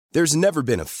There's never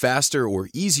been a faster or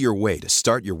easier way to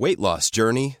start your weight loss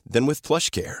journey than with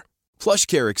PlushCare.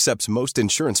 PlushCare accepts most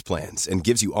insurance plans and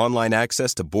gives you online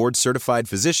access to board-certified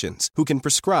physicians who can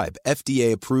prescribe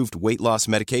FDA-approved weight loss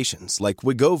medications like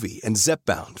Wegovy and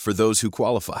Zepbound for those who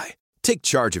qualify. Take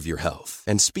charge of your health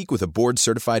and speak with a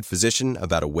board-certified physician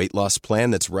about a weight loss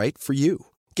plan that's right for you.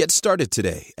 Get started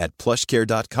today at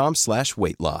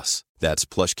plushcare.com/weight-loss. That's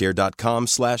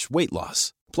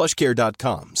plushcare.com/weight-loss.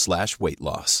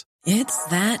 plushcare.com/weight-loss. It's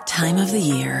that time of the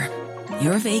year.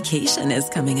 Your vacation is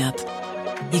coming up.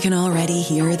 You can already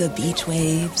hear the beach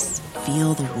waves,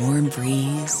 feel the warm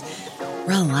breeze,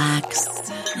 relax,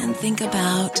 and think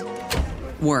about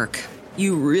work.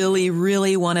 You really,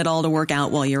 really want it all to work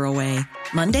out while you're away.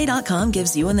 Monday.com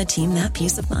gives you and the team that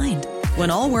peace of mind. When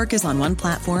all work is on one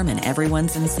platform and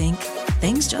everyone's in sync,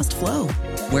 things just flow.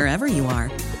 Wherever you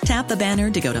are, tap the banner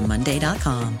to go to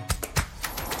Monday.com.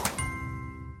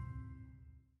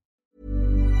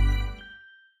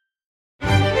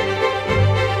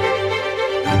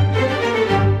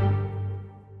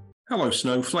 Hello,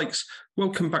 Snowflakes.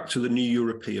 Welcome back to the New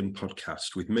European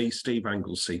podcast with me, Steve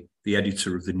Anglesey, the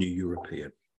editor of the New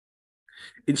European.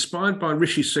 Inspired by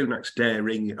Rishi Sunak's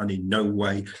daring and in no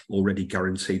way already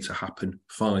guaranteed to happen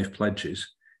 5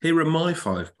 pledges, here are my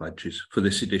 5 pledges for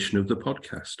this edition of the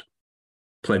podcast.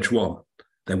 Pledge 1,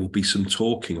 there will be some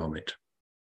talking on it.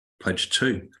 Pledge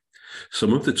 2,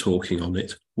 some of the talking on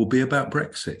it will be about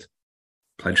Brexit.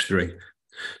 Pledge 3,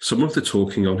 some of the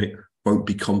talking on it won't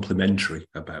be complimentary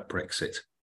about Brexit.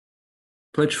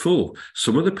 Pledge 4,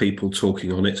 some of the people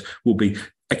talking on it will be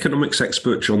economics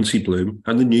expert Jonty Bloom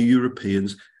and the New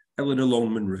Europeans Eleanor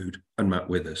Longman-Rood and Matt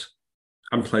Withers.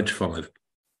 And Pledge 5,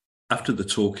 after the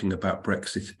talking about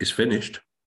Brexit is finished,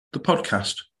 the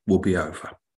podcast will be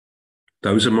over.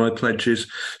 Those are my pledges,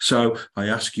 so I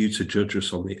ask you to judge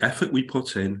us on the effort we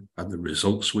put in and the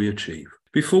results we achieve.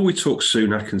 Before we talk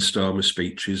Sunak and Starmer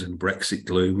speeches and Brexit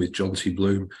gloom with Jonty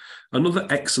Bloom, another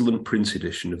excellent print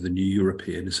edition of the New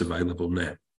European is available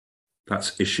now.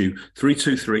 That's issue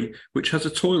 323, which has a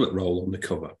toilet roll on the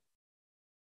cover.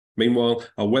 Meanwhile,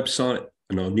 our website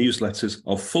and our newsletters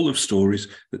are full of stories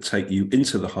that take you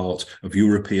into the heart of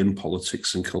European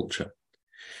politics and culture.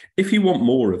 If you want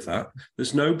more of that,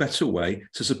 there's no better way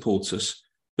to support us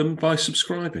than by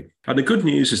subscribing. And the good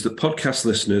news is that podcast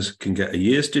listeners can get a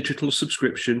year's digital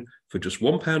subscription for just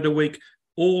 £1 a week,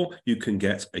 or you can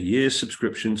get a year's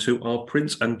subscription to our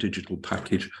print and digital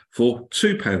package for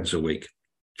 £2 a week.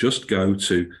 Just go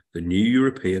to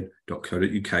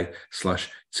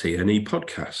theneweuropean.co.uk/TNE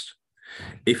podcast.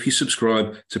 If you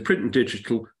subscribe to print and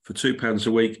digital for £2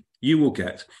 a week, you will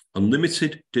get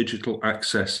unlimited digital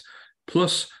access,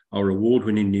 plus our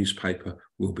award-winning newspaper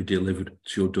will be delivered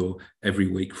to your door every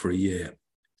week for a year.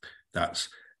 That's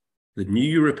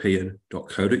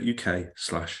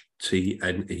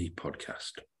theneweuropean.co.uk/TNE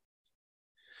podcast.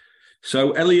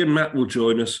 So Ellie and Matt will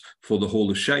join us for the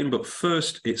Hall of Shame, but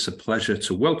first it's a pleasure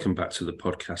to welcome back to the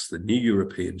podcast the New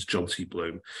European's Jonty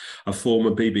Bloom, a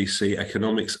former BBC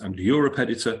economics and Europe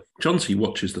editor. Jonty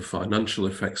watches the financial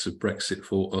effects of Brexit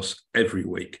for us every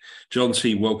week.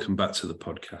 Jonty, welcome back to the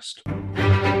podcast.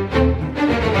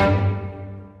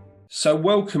 So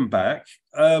welcome back.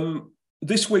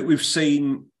 This week we've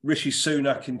seen Rishi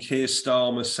Sunak and Keir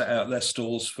Starmer set out their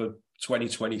stalls for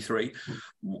 2023.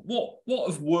 What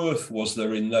of worth was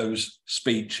there in those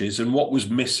speeches, and what was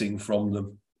missing from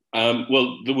them?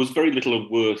 Well, there was very little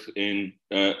of worth in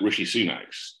Rishi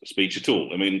Sunak's speech at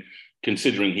all. I mean,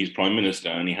 considering he's Prime Minister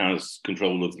and he has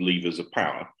control of the levers of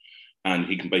power and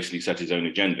he can basically set his own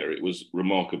agenda, it was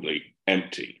remarkably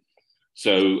empty.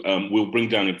 So we'll bring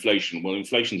down inflation. Well,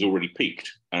 inflation's already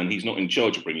peaked and he's not in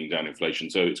charge of bringing down inflation,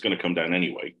 so it's going to come down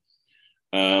anyway.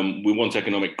 We want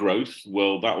economic growth.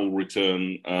 Well, that will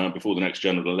return before the next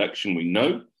general election, we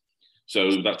know.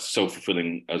 So that's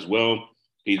self-fulfilling as well.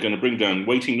 He's going to bring down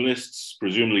waiting lists,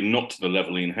 presumably not to the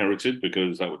level he inherited,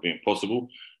 because that would be impossible.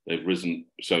 They've risen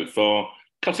so far.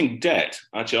 Cutting debt.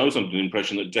 Actually, I was under the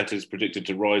impression that debt is predicted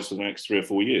to rise for the next 3 or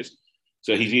 4 years.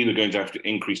 So he's either going to have to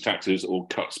increase taxes or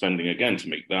cut spending again to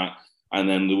make that. And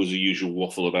then there was a usual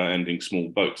waffle about ending small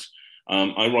boats.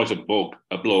 I write a blog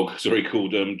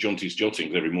called Jonty's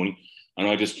Jottings every morning, and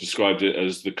I just described it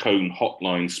as the Cone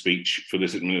hotline speech for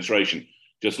this administration.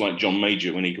 Just like John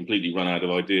Major, when he completely ran out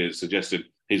of ideas, suggested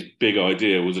his big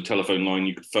idea was a telephone line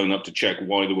you could phone up to check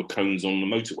why there were cones on the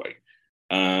motorway.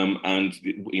 And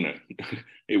you know,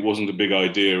 it wasn't a big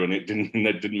idea, and it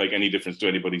didn't make any difference to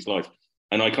anybody's life.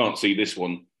 And I can't see this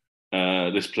one,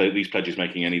 these pledges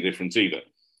making any difference either.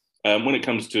 When it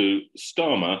comes to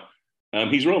Starmer,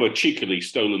 he's rather cheekily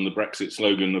stolen the Brexit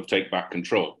slogan of "Take Back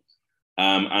Control,"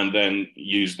 and then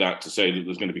use that to say that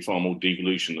there's going to be far more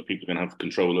devolution, that people are going to have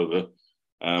control over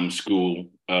school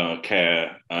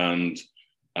care and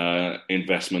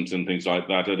investment and things like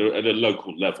that at a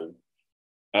local level.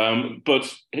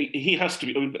 But he has to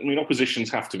be. I mean,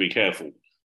 oppositions have to be careful.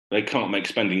 They can't make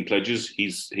spending pledges.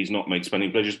 He's not made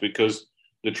spending pledges because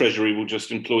the Treasury will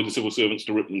just employ the civil servants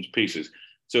to rip them to pieces.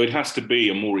 So it has to be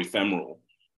a more ephemeral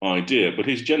idea. But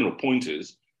his general point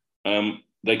is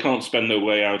they can't spend their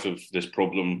way out of this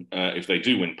problem if they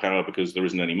do win power, because there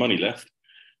isn't any money left,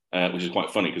 which is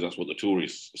quite funny because that's what the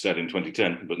Tories said in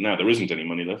 2010. But now there isn't any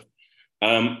money left.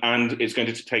 And it's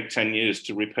going to take 10 years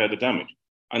to repair the damage.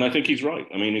 And I think he's right.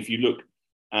 I mean, if you look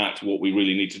at what we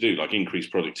really need to do, like increase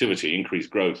productivity, increase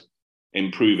growth,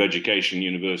 improve education,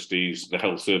 universities, the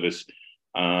health service,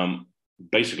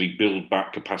 basically build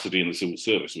back capacity in the civil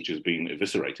service, which has been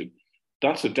eviscerated,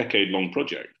 that's a decade-long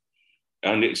project.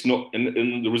 And it's not, and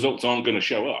the results aren't going to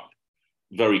show up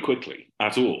very quickly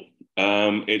at all.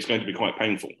 It's going to be quite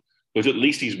painful. But at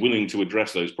least he's willing to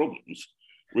address those problems.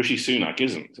 Rishi Sunak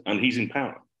isn't, and he's in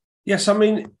power. Yes, I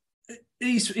mean,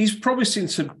 he's promising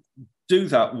to do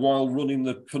that while running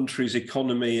the country's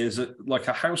economy as like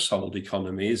a household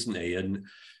economy, isn't he? And,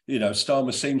 you know,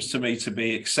 Starmer seems to me to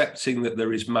be accepting that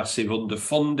there is massive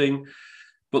underfunding,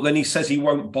 but then he says he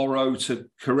won't borrow to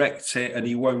correct it and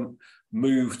he won't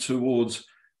move towards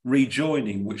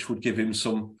rejoining, which would give him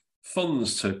some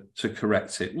funds to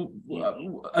correct it.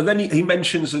 And then he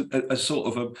mentions a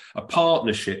sort of a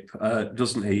partnership,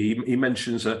 doesn't he? He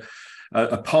mentions a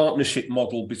partnership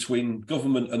model between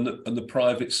government and the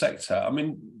private sector. I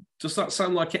mean, does that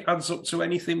sound like it adds up to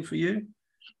anything for you?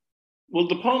 Well,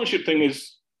 the partnership thing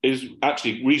is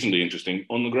actually reasonably interesting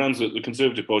on the grounds that the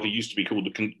Conservative Party used to be called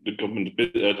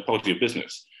the Party of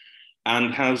Business,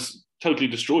 and has totally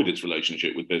destroyed its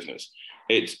relationship with business.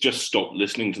 It's just stopped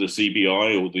listening to the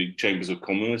CBI or the Chambers of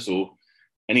Commerce or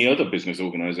any other business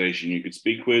organisation you could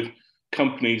speak with.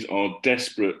 Companies are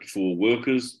desperate for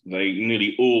workers. They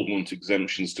nearly all want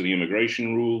exemptions to the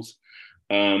immigration rules.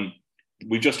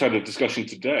 We just had a discussion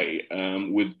today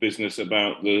with business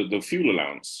about the fuel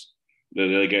allowance, that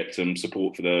they get some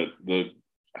support for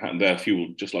their fuel,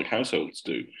 just like households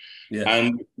do. Yes.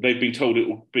 And they've been told it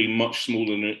will be much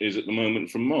smaller than it is at the moment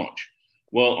from March.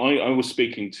 Well, I was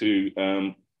speaking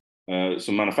to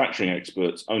some manufacturing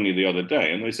experts only the other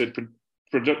day, and they said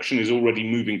production is already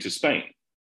moving to Spain.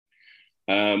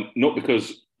 Not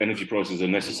because energy prices are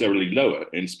necessarily lower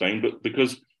in Spain, but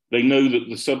because they know that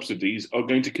the subsidies are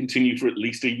going to continue for at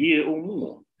least a year or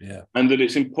more. Yeah. And that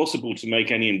it's impossible to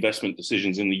make any investment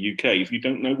decisions in the UK if you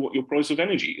don't know what your price of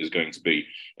energy is going to be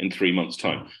in 3 months'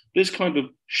 time. This kind of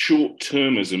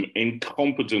short-termism,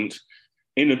 incompetent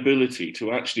inability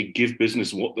to actually give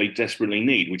business what they desperately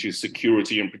need, which is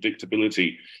security and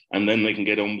predictability, and then they can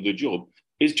get on with the job,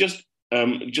 is just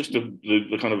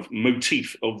the kind of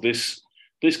motif of this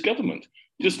government.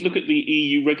 Just look at the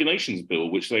EU regulations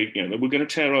bill, which they were going to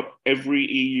tear up every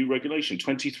EU regulation,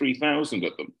 23,000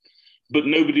 of them. But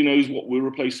nobody knows what we're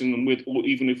replacing them with, or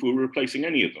even if we're replacing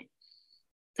any of them.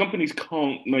 Companies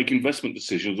can't make investment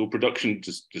decisions or production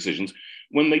decisions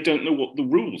when they don't know what the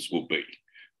rules will be.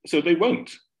 So they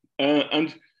won't.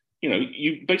 And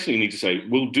you basically need to say,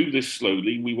 we'll do this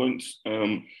slowly. We won't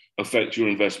affect your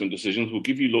investment decisions. We'll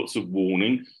give you lots of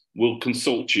warning. We'll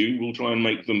consult you. We'll try and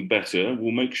make them better.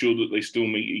 We'll make sure that they still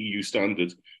meet EU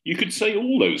standards. You could say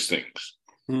all those things,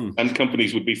 and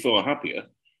companies would be far happier.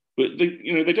 But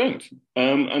they don't.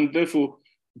 And therefore,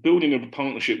 building a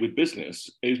partnership with business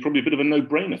is probably a bit of a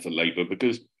no-brainer for Labour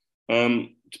because,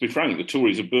 to be frank, the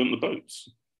Tories have burnt the boats.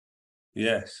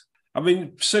 Yes. I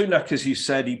mean, Sunak, as you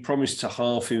said, he promised to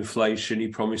halve inflation. He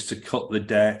promised to cut the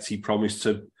debt. He promised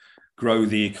to grow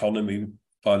the economy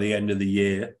by the end of the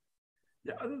year.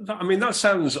 I mean, that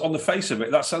sounds, on the face of it,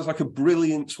 that sounds like a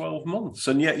brilliant 12 months.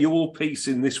 And yet your piece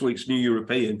in this week's New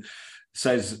European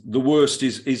says the worst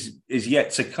is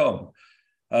yet to come.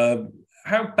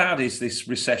 How bad is this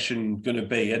recession going to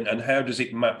be? And how does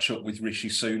it match up with Rishi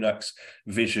Sunak's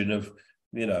vision of,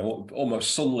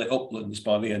 almost sunlit uplands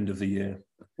by the end of the year?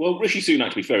 Well, Rishi Sunak,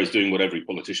 to be fair, is doing what every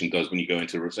politician does when you go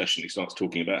into a recession. He starts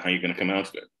talking about how you're going to come out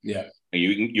of it. Yeah. And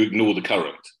you ignore the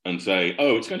current and say,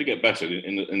 oh, it's going to get better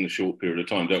in the short period of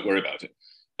time. Don't worry about it.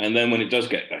 And then when it does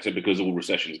get better, because all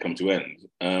recessions come to end,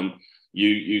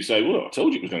 you say, well, I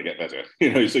told you it was going to get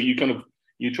better. So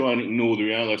you try and ignore the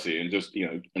reality and just,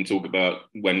 and talk about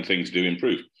when things do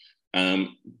improve.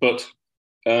 But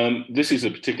this is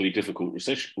a particularly difficult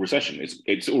recession.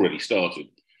 It's already started.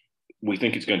 We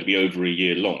think it's going to be over a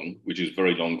year long, which is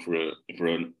very long for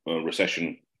a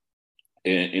recession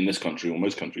in this country or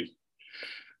most countries.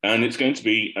 And it's going to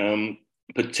be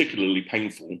particularly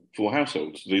painful for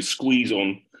households. The squeeze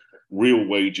on real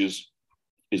wages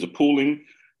is appalling.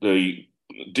 The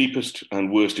deepest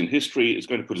and worst in history. It's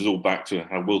going to put us all back to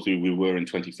how wealthy we were in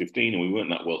 2015, and we weren't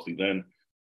that wealthy then.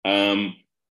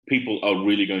 People are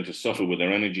really going to suffer with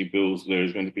their energy bills. There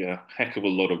is going to be a heck of a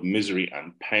lot of misery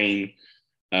and pain.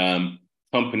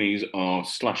 Companies are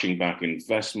slashing back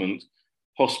investment.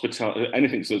 Hospitality,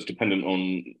 anything that's dependent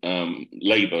on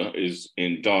labour is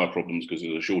in dire problems because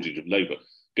there's a shortage of labour.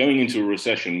 Going into a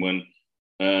recession when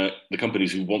the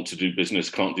companies who want to do business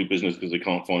can't do business because they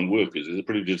can't find workers is a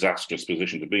pretty disastrous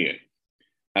position to be in.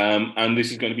 And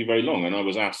this is going to be very long. And I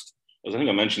was asked, as I think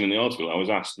I mentioned in the article, I was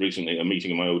asked recently at a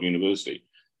meeting at my old university,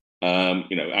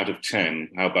 out of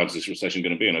 10, how bad is this recession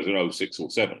going to be? And I said, 6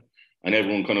 or 7. And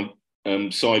everyone kind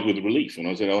of sighed with relief. And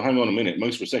I said, hang on a minute,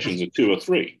 most recessions are 2 or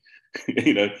 3.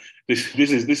 This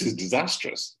is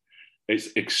disastrous. It's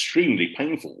extremely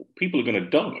painful. People are going to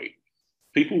die.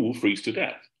 People will freeze to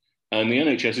death. And the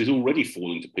NHS is already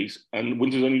falling to pieces, and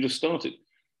winter's only just started.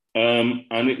 And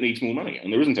it needs more money,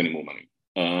 and there isn't any more money,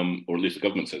 or at least the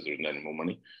government says there isn't any more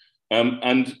money.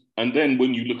 And then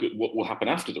when you look at what will happen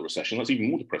after the recession, that's even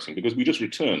more depressing because we just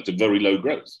returned to very low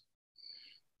growth.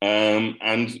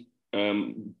 The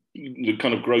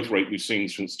kind of growth rate we've seen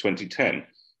since 2010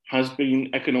 has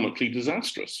been economically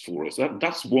disastrous for us.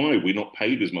 That's why we're not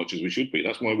paid as much as we should be.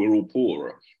 That's why we're all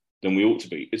poorer than we ought to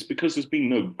be. It's because there's been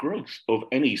no growth of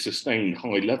any sustained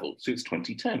high level since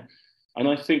 2010. And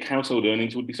I think household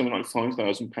earnings would be something like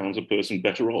 £5,000 a person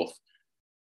better off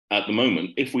at the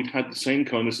moment if we'd had the same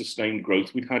kind of sustained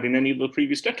growth we'd had in any of the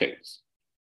previous decades.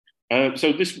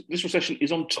 So this recession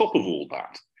is on top of all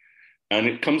that. And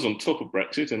it comes on top of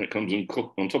Brexit, and it comes on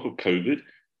top of COVID,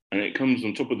 and it comes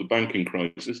on top of the banking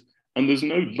crisis. And there's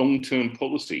no long-term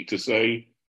policy to say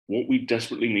what we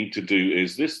desperately need to do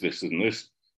is this, and this,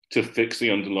 to fix the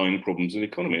underlying problems in the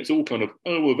economy. It's all kind of,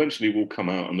 eventually we'll come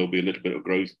out and there'll be a little bit of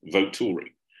growth, vote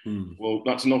Tory. Well,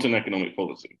 that's not an economic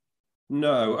policy.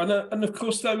 No, and of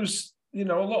course those, a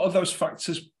lot of those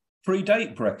factors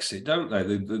predate Brexit, don't they?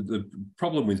 The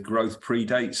problem with growth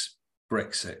predates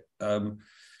Brexit.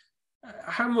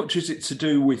 How much is it to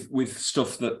do with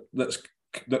stuff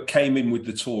that came in with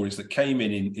the Tories, that came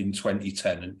in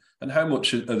 2010, and how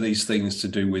much are these things to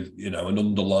do with an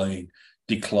underlying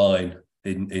decline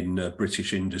in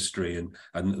British industry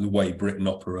and the way Britain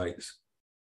operates?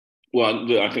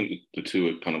 Well, I think the two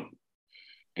are kind of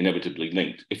inevitably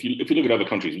linked. If you look at other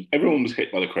countries, everyone was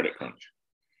hit by the credit crunch.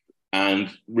 And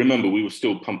remember, we were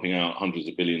still pumping out hundreds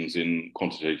of billions in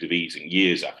quantitative easing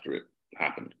years after it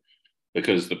happened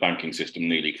because the banking system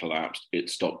nearly collapsed. It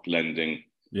stopped lending.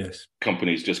 Yes.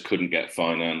 Companies just couldn't get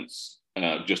finance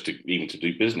just to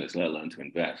do business, let alone to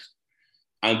invest.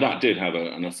 And that did have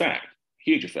an effect,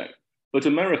 huge effect. But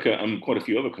America and quite a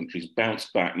few other countries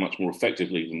bounced back much more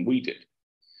effectively than we did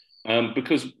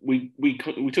because we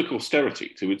took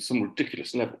austerity to some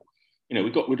ridiculous level. We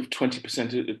got rid of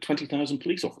 20% of 20,000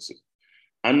 police officers,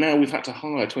 and now we've had to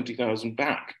hire 20,000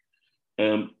 back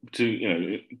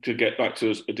to get back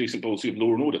to a decent policy of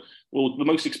law and order. Well, the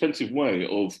most expensive way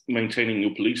of maintaining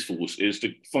your police force is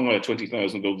to fire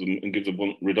 20,000 of them and give them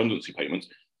redundancy payments,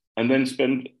 and then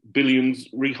spend billions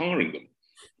rehiring them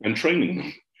and training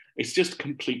them. It's just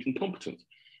complete incompetence.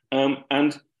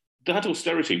 And that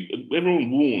austerity,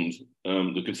 everyone warned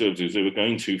the Conservatives they were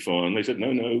going too far, and they said,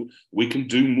 no, we can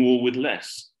do more with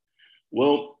less.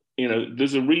 Well,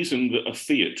 there's a reason that a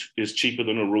Fiat is cheaper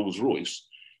than a Rolls-Royce,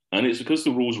 and it's because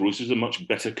the Rolls-Royce is a much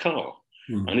better car,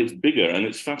 and it's bigger, and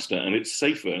it's faster, and it's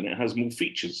safer, and it has more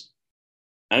features.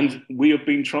 And we have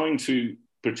been trying to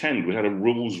pretend we had a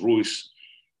Rolls-Royce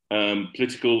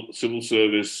political, civil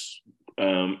service,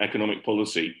 economic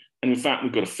policy, and in fact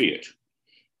we've got a Fiat,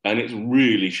 and it's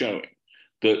really showing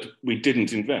that we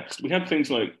didn't invest. We had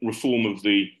things like reform of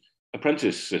the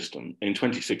apprentice system in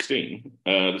 2016,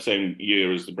 the same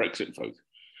year as the Brexit vote,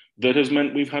 that has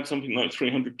meant we've had something like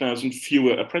 300,000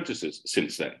 fewer apprentices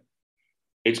since then.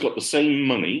 It's got the same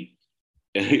money,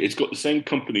 it's got the same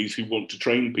companies who want to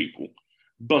train people,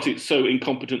 but it's so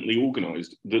incompetently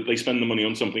organised that they spend the money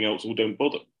on something else or don't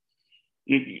bother.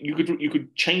 You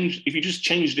could change, if you just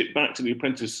changed it back to the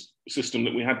apprentice system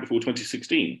that we had before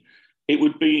 2016, it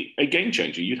would be a game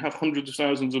changer. You'd have hundreds of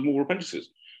thousands of more apprentices.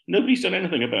 Nobody's done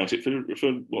anything about it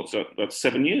for what's that? That's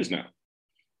 7 years now.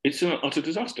 It's an utter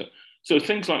disaster. So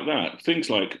things like that,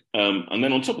 and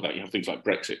then on top of that, you have things like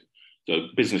Brexit. So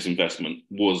business investment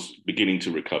was beginning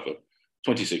to recover.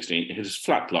 2016, it has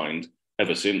flatlined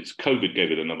ever since. COVID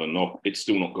gave it another knock. It's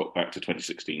still not got back to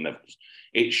 2016 levels.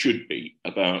 It should be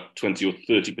about 20 or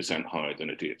 30% higher than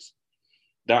it is.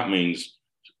 That means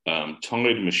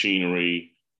tired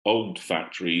machinery, old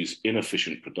factories,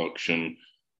 inefficient production,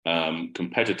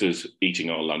 competitors eating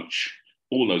our lunch,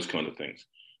 all those kind of things.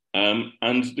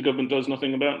 And the government does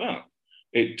nothing about that.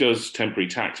 It does temporary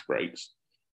tax breaks.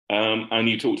 And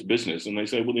you talk to business and they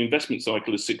say, well, the investment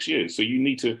cycle is 6 years. So you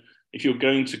need to, if you're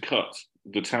going to cut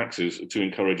the taxes to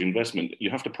encourage investment, you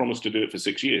have to promise to do it for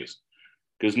 6 years,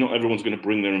 because not everyone's going to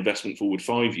bring their investment forward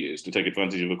 5 years to take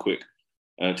advantage of a quick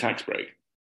tax break.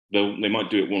 They might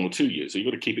do it 1 or 2 years. So you've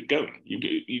got to keep it going.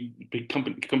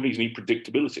 Companies need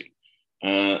predictability.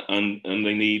 And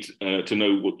they need to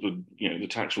know what the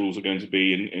tax rules are going to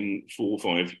be in 4,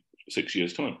 5, 6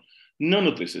 years' time. None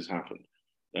of this has happened.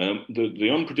 The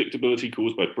unpredictability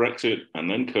caused by Brexit and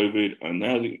then COVID and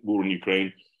now the war in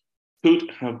Ukraine could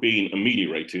have been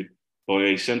ameliorated by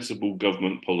a sensible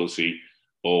government policy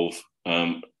of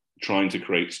trying to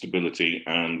create stability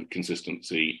and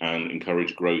consistency and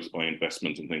encourage growth by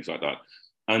investment and things like that.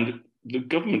 And the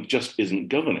government just isn't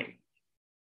governing.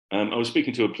 I was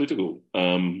speaking to a political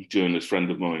journalist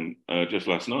friend of mine just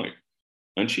last night,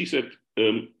 and she said,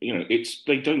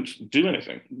 they don't do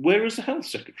anything. Where is the health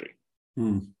secretary?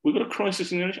 We've got a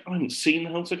crisis in the NHS. I haven't seen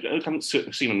the health secretary. I haven't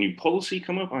seen a new policy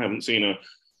come up. I haven't seen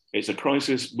it's a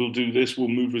crisis, we'll do this, we'll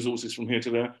move resources from here to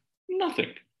there. Nothing.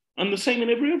 And the same in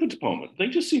every other department. They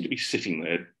just seem to be sitting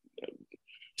there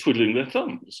twiddling their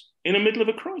thumbs in the middle of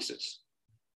a crisis.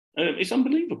 It's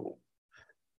unbelievable.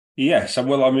 Yes, and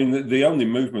well, I mean, the only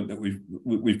movement that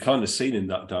we've kind of seen in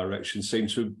that direction seemed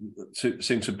to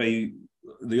be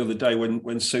the other day when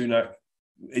Sunak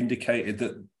indicated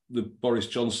that the Boris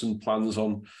Johnson plans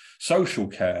on social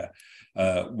care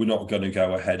were not going to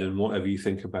go ahead. And whatever you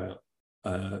think about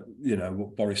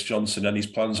Boris Johnson and his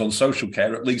plans on social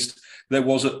care, at least there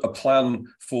was a plan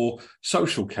for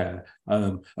social care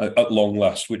at long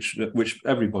last, which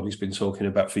everybody's been talking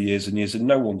about for years and years, and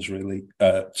no one's really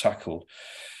tackled.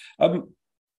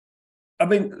 I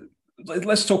mean,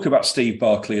 let's talk about Steve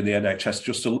Barclay and the NHS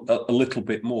just a little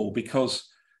bit more, because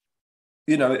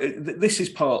this is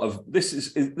part of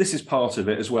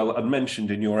it as well. And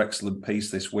mentioned in your excellent piece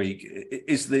this week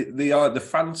is the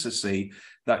fantasy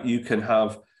that you can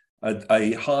have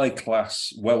a high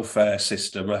class welfare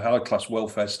system, a high class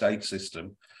welfare state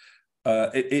system,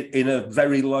 in a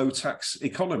very low tax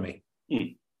economy.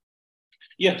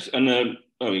 Yes, and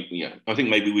I think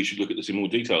maybe we should look at this in more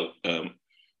detail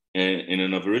in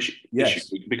another issue.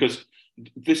 Yes, because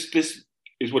this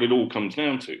is what it all comes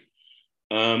down to.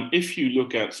 If you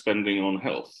look at spending on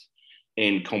health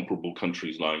in comparable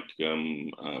countries like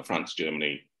France,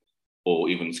 Germany, or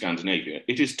even Scandinavia,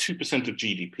 it is 2% of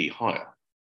GDP higher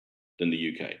than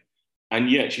the UK. And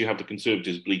yet you have the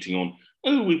Conservatives bleating on,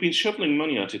 oh, we've been shoveling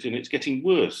money at it and it's getting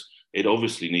worse. It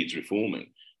obviously needs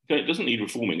reforming. Okay, it doesn't need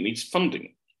reforming, it needs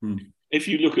funding. If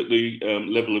you look at the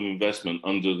level of investment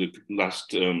under the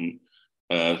last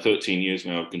 13 years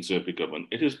now of Conservative government,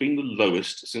 it has been the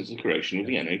lowest since the creation of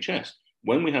the NHS,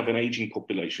 when we have an ageing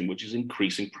population which is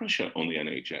increasing pressure on the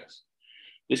NHS.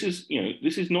 This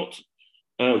is not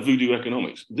voodoo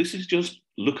economics. This is just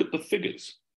look at the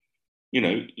figures.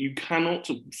 You cannot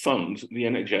fund the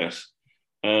NHS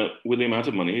with the amount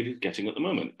of money it is getting at the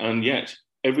moment. And yet,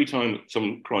 every time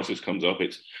some crisis comes up,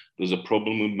 there's a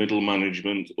problem with middle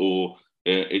management, or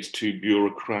it's too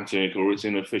bureaucratic, or it's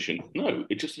inefficient. No,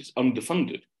 it just is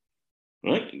underfunded.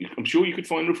 Right? I'm sure you could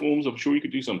find reforms. I'm sure you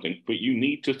could do something, but you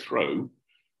need to throw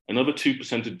another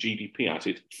 2% of GDP at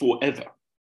it forever,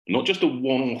 not just a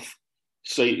one-off,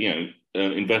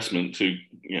 investment to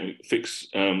fix,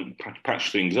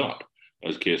 patch things up,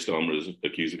 as Keir Starmer has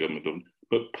accused the government of,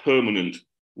 but permanent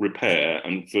repair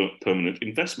and permanent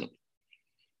investment.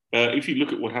 If you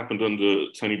look at what happened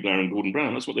under Tony Blair and Gordon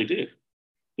Brown, that's what they did.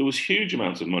 There was huge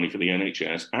amounts of money for the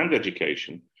NHS and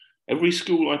education. Every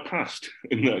school I passed,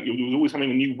 was always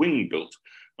having a new wing built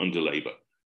under Labour.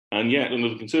 And yet, under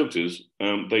the Conservatives,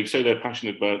 they say they're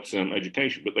passionate about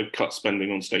education, but they've cut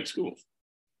spending on state schools.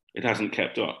 It hasn't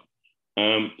kept up.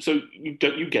 So you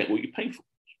get what you pay for.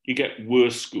 You get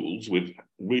worse schools with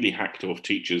really hacked off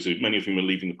teachers, many of whom are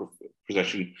leaving the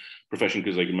profession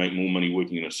because they can make more money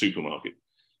working in a supermarket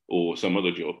or some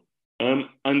other job.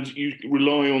 And you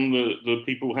rely on the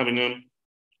people having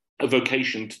a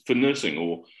vocation for nursing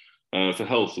or for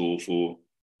health or for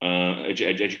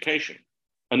education.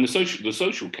 And the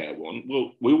social care one,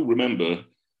 well, we all remember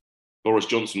Boris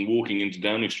Johnson walking into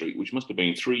Downing Street, which must have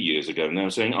been 3 years ago now,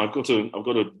 saying, I've got an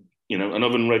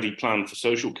oven-ready plan for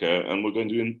social care and we're going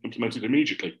to implement it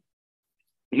immediately.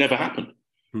 It never happened.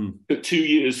 It took 2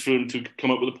 years for him to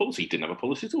come up with a policy. He didn't have a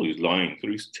policy at all. He was lying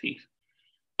through his teeth.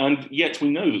 And yet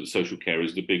we know that social care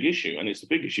is the big issue. And it's the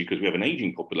big issue because we have an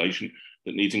aging population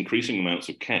that needs increasing amounts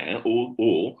of care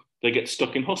or they get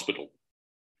stuck in hospital.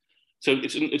 So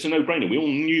it's a no-brainer. We all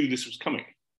knew this was coming.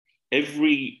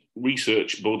 Every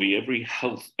research body, every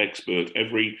health expert,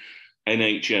 every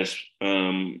NHS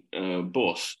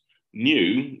boss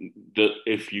knew that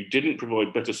if you didn't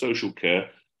provide better social care,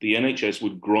 the NHS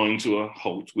would grind to a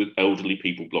halt with elderly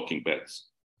people blocking beds.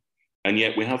 And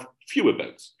yet we have fewer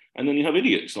beds. And then you have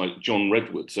idiots like John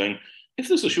Redwood saying, if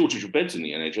there's a shortage of beds in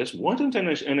the NHS, why don't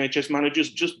NHS managers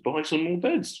just buy some more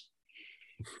beds?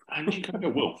 And you kind of go,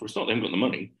 well, for a start, they haven't got the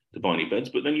money to buy any beds,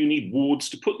 but then you need wards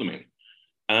to put them in.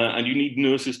 And you need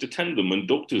nurses to tend them, and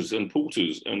doctors and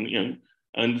porters, and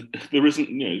there isn't,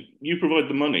 you provide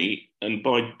the money and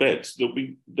buy beds, they'll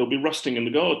be rusting in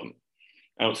the garden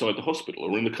outside the hospital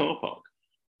or in the car park.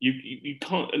 You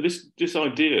can't, and this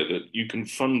idea that you can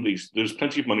fund these, there's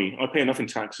plenty of money, I pay enough in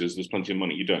taxes, there's plenty of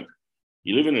money, you don't.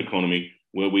 You live in an economy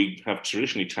where we have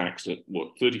traditionally taxed at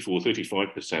 34,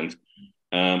 35%,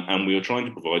 and we are trying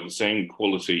to provide the same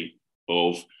quality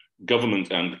of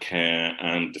government and care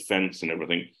and defence and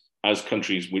everything as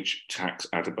countries which tax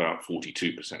at about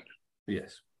 42%.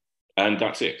 Yes. And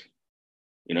that's it.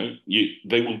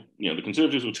 The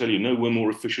Conservatives will tell you, no, we're more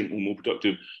efficient, we're more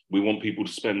productive. We want people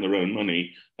to spend their own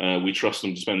money. We trust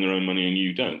them to spend their own money, and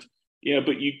you don't. Yeah,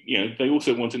 but they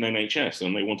also want an NHS,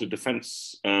 and they want a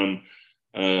defence, a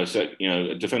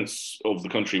defence of the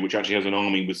country which actually has an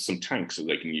army with some tanks that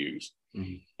they can use,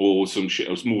 or some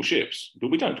small ships.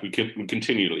 But we don't. We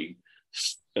continually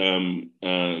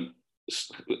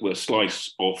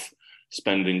slice off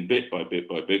spending bit by bit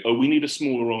by bit. Oh, we need a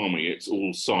smaller army. It's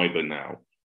all cyber now.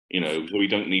 We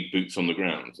don't need boots on the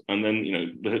ground. And then,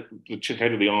 the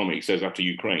head of the army says after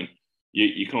Ukraine,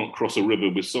 you can't cross a river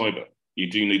with cyber. You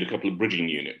do need a couple of bridging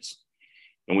units.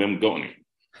 And we haven't got any.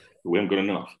 We haven't got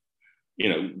enough.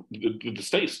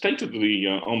 The state of the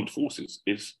armed forces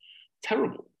is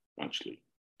terrible, actually.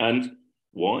 And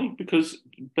why? Because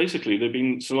basically they've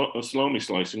been salami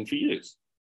slicing for years.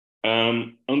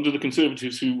 Under the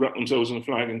Conservatives who wrap themselves in a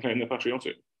flag and claim they're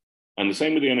patriotic. And the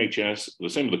same with the NHS, the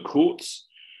same with the courts,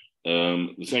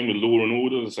 the same with law and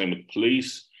order, the same with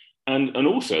police. And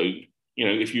also,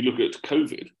 if you look at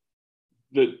COVID,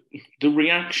 the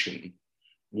reaction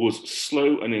was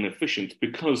slow and inefficient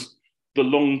because the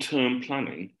long-term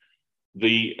planning,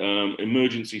 the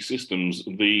emergency systems,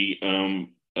 the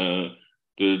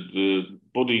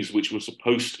bodies which were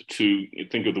supposed to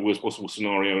think of the worst possible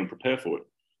scenario and prepare for it,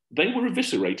 they were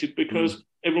eviscerated because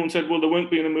everyone said, well, there won't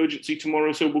be an emergency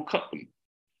tomorrow, so we'll cut them.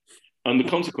 And the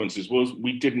consequences was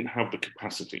we didn't have the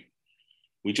capacity.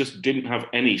 We just didn't have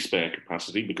any spare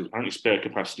capacity, because apparently spare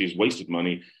capacity is wasted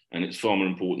money, and it's far more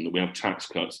important that we have tax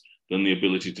cuts than the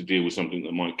ability to deal with something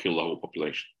that might kill the whole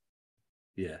population.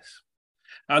 Yes.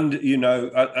 And, as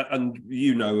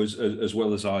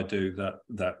well as I do,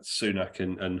 that Sunak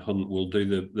and Hunt will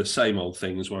do the same old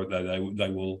things, won't they? They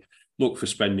will look for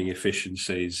spending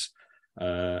efficiencies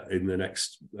in the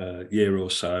next year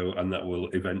or so, and that will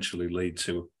eventually lead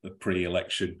to a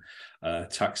pre-election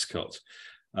tax cut.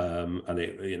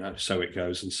 And so it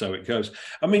goes and so it goes.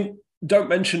 I mean, don't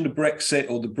mention the Brexit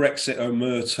or the Brexit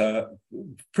omerta,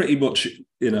 pretty much,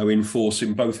 in force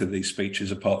in both of these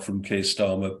speeches, apart from Keir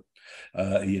Starmer.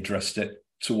 He addressed it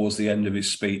towards the end of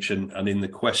his speech and in the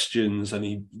questions, and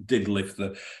he did lift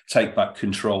the take back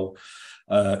control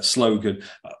slogan.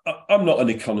 I'm not an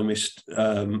economist.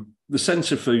 The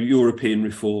Centre for European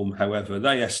Reform, however,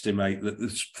 they estimate that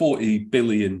there's 40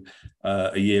 billion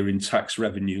a year in tax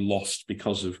revenue lost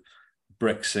because of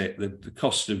Brexit. The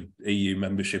cost of EU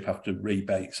membership after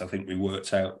rebates, I think we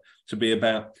worked out to be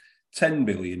about 10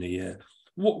 billion a year.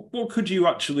 What could you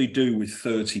actually do with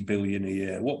 30 billion a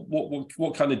year?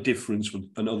 What kind of difference would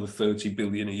another 30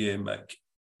 billion a year make?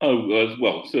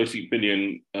 30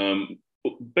 billion.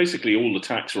 Basically, all the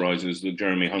tax rises that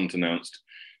Jeremy Hunt announced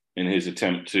in his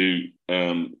attempt to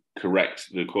correct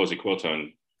the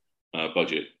quasi-quatrain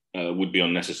budget would be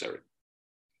unnecessary.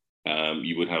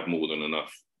 You would have more than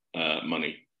enough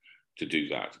money to do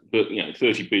that. But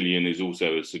 30 billion is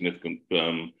also a significant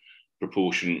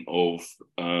proportion of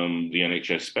the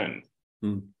NHS spend.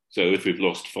 So if we've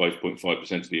lost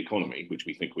 5.5% of the economy, which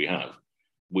we think we have,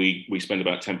 we spend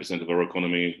about 10% of our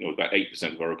economy, or about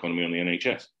 8% of our economy on the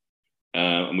NHS.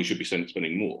 And we should be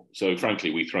spending more. So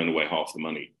frankly, we've thrown away half the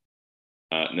money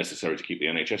necessary to keep the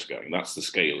NHS going. That's the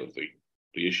scale of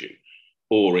the issue.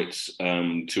 Or it's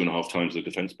 2.5 times the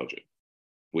defence budget,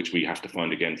 which we have to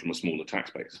find again from a smaller tax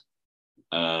base.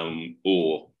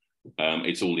 Or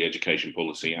it's all the education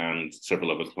policy and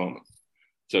several other departments.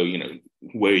 So,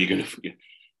 where are you going to...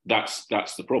 That's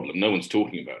the problem. No one's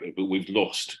talking about it, but we've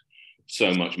lost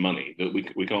so much money that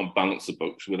we can't balance the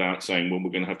books without saying, well, we're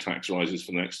going to have tax rises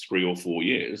for the next 3 or 4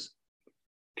 years,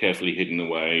 carefully hidden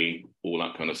away, all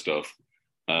that kind of stuff.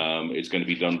 It's going to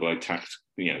be done by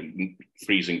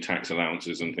freezing tax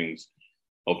allowances and things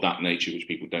of that nature, which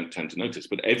people don't tend to notice.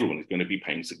 But everyone is going to be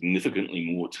paying significantly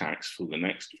more tax for the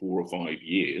next 4 or 5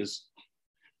 years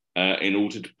in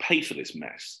order to pay for this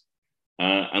mess.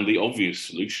 And the obvious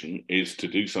solution is to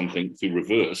do something to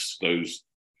reverse those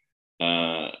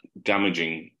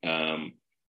damaging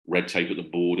red tape at the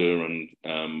border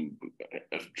and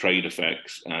trade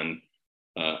effects and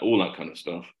all that kind of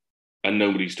stuff. And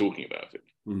nobody's talking about it.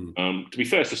 To be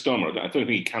fair to Starmer, I don't think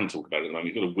he can talk about it at the moment.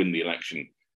 He's got to win the election,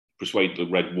 persuade the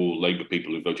red wall Labour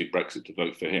people who voted Brexit to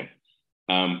vote for him,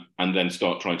 and then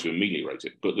start trying to ameliorate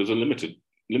it. But there's a limit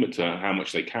to how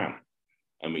much they can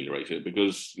ameliorate it,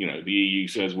 because the EU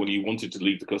says, well, you wanted to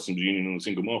leave the customs union and the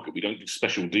single market. We don't do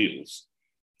special deals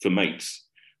for mates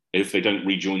if they don't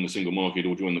rejoin the single market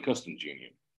or join the customs union.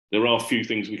 There are a few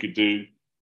things we could do.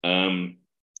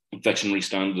 Veterinary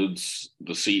standards,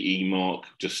 the CE mark,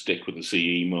 just stick with the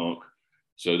CE mark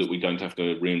so that we don't have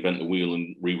to reinvent the wheel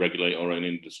and re-regulate our own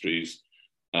industries.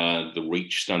 The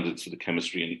REACH standards for the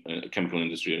chemistry and chemical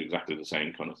industry are exactly the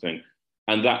same kind of thing.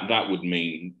 And that would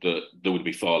mean that there would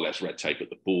be far less red tape at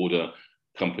the border.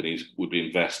 Companies would be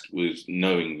invested with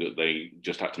knowing that they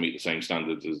just had to meet the same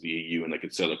standards as the EU and they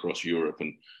could sell across Europe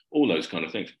and all those kind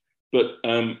of things. But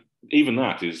even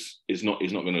that is not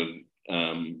going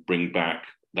to bring back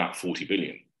that 40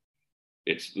 billion.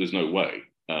 There's no way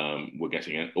we're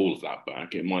getting all of that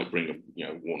back. It might bring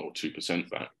 1 or 2%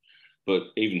 back, but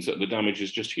even so, the damage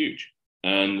is just huge,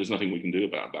 and there's nothing we can do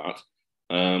about that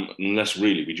unless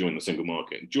really we join the single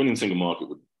market. Joining the single market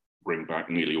would bring back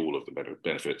nearly all of the better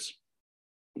benefits.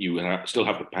 You would still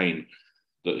have the pain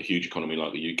that a huge economy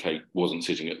like the UK wasn't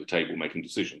sitting at the table making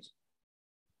decisions,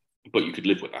 but you could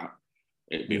live with that.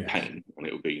 It'd be a pain, and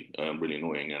it would be really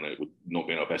annoying, and it would not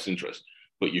be in our best interest.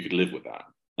 But you could live with that.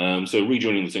 So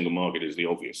rejoining the single market is the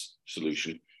obvious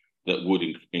solution that would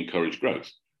encourage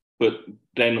growth. But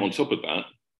then on top of that,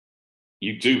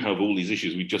 you do have all these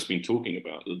issues we've just been talking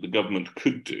about that the government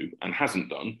could do and hasn't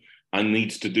done and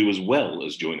needs to do as well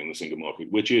as joining the single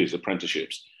market, which is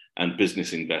apprenticeships and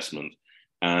business investment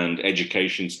and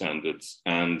education standards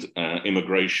and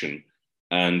immigration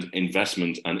and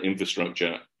investment and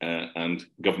infrastructure and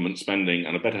government spending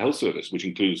and a better health service, which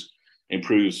improves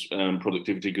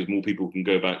productivity because more people can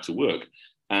go back to work,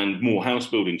 and more house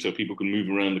building so people can move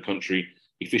around the country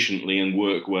efficiently and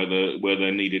work where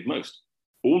they're needed most.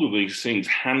 All of these things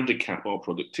handicap our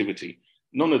productivity.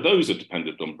 None of those are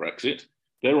dependent on Brexit.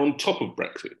 They're on top of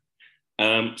Brexit.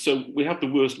 So we have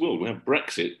the worst world. We have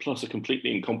Brexit plus a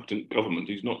completely incompetent government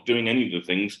who's not doing any of the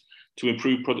things to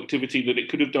improve productivity that it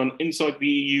could have done inside the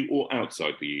EU or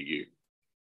outside the EU.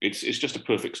 It's just a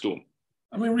perfect storm.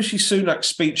 I mean, Rishi Sunak's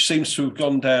speech seems to have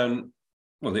gone down,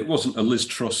 well, it wasn't a Liz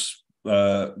Truss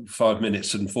 5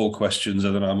 minutes and 4 questions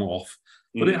and then I'm off.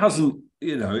 But it hasn't,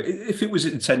 if it was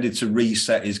intended to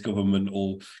reset his government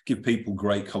or give people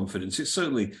great confidence, it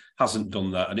certainly hasn't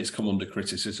done that. And it's come under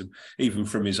criticism, even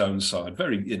from his own side.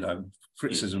 Very,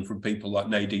 criticism from people like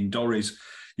Nadine Dorries,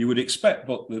 you would expect,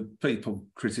 but the people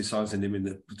criticising him in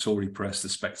the Tory press, the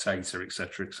Spectator,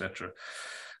 etc., etc.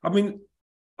 I mean,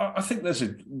 I think there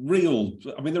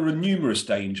are numerous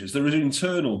dangers. There are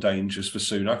internal dangers for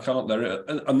Sunak, aren't there?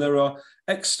 And there are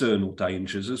external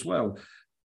dangers as well.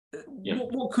 Yeah.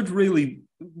 What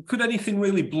could anything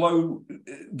really blow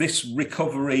this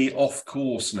recovery off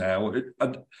course now?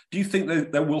 And do you think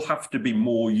that there will have to be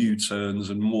more U-turns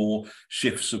and more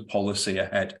shifts of policy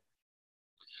ahead?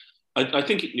 I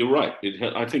think you're right.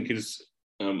 I think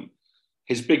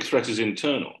his big threat is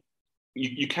internal.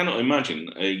 You cannot imagine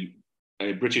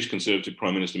a British Conservative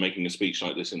Prime Minister making a speech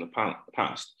like this in the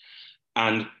past,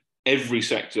 and every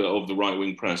sector of the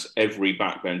right-wing press, every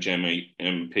backbench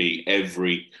MP,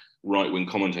 every right-wing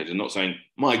commentator not saying,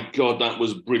 my God, that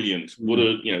was brilliant. What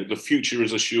the future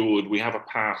is assured. We have a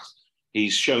path.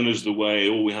 He's shown us the way.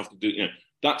 All we have to do,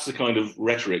 that's the kind of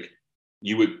rhetoric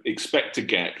you would expect to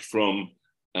get from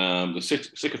the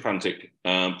sycophantic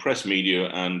press media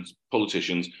and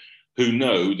politicians who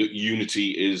know that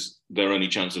unity is their only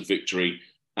chance of victory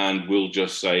and will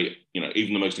just say,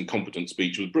 even the most incompetent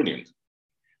speech was brilliant.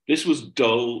 This was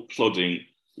dull, plodding,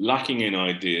 lacking in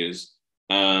ideas.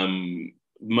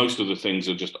 Most of the things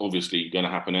are just obviously going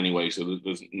to happen anyway, so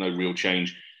there's no real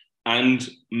change. And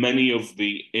many of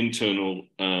the internal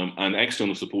and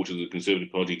external supporters of the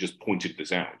Conservative Party just pointed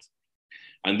this out.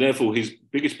 And therefore, his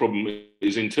biggest problem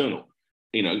is internal.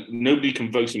 Nobody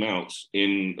can vote him out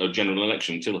in a general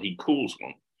election until he calls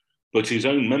one, but his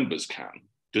own members can.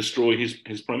 destroy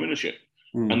his prime ministership.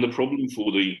 And the problem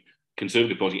for the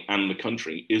Conservative Party and the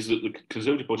country is that the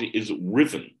Conservative Party is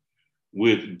riven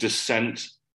with dissent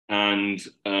and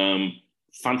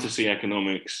fantasy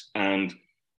economics and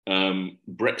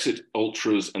Brexit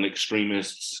ultras and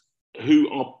extremists who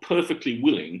are perfectly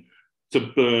willing to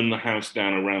burn the house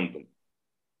down around them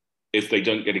if they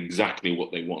don't get exactly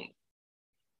what they want.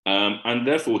 And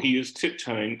therefore, he is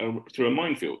tiptoeing through a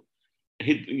minefield.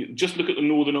 Just look at the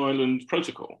Northern Ireland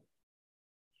Protocol.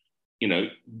 You know,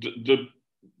 the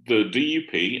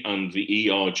DUP and the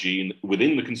ERG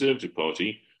within the Conservative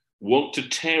Party want to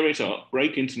tear it up,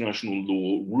 break international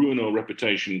law, ruin our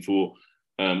reputation for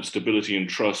stability and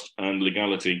trust and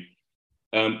legality,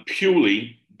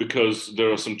 purely because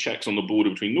there are some checks on the border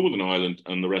between Northern Ireland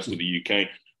and the rest of the UK,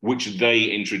 which they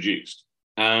introduced.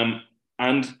 And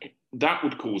that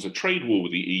would cause a trade war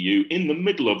with the EU in the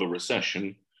middle of a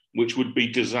recession, which would be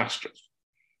disastrous.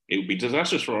 It would be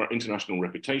disastrous for our international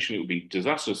reputation. It would be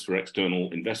disastrous for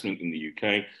external investment in the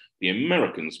UK. The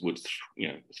Americans would,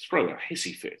 throw a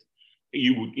hissy fit.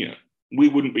 We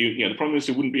wouldn't be, the Prime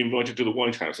Minister wouldn't be invited to the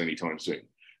White House anytime soon.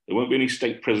 There won't be any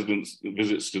state presidents'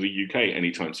 visits to the UK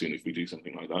anytime soon if we do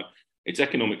something like that. It's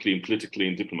economically and politically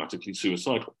and diplomatically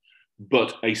suicidal.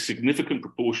 But a significant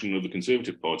proportion of the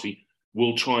Conservative Party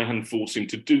will try and force him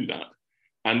to do that.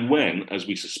 And when, as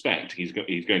we suspect, he's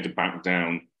going to back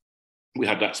down. We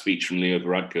had that speech from Leo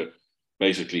Varadkar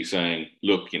basically saying,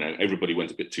 look, everybody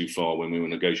went a bit too far when we were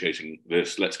negotiating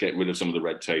this. Let's get rid of some of the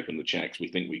red tape and the checks. We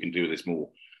think we can do this more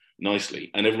nicely.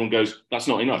 And everyone goes, that's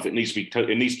not enough. It needs to die.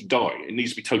 It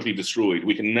needs to be totally destroyed.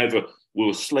 We're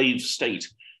a slave state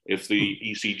if the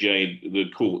ECJ, the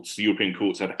courts, the European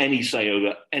courts have any say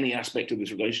over any aspect of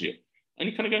this relationship. And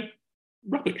you kind of go,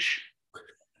 rubbish.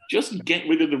 Just get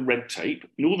rid of the red tape.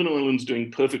 Northern Ireland's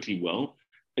doing perfectly well.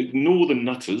 Ignore the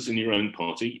nutters in your own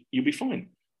party. You'll be fine.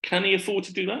 Can he afford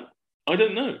to do that? I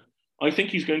don't know. I think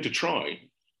he's going to try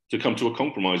to come to a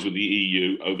compromise with the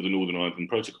EU over the Northern Ireland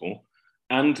Protocol.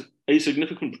 And a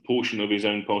significant proportion of his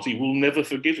own party will never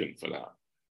forgive him for that.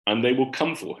 And they will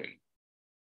come for him.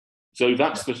 So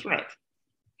that's the threat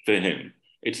for him.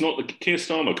 It's not that Keir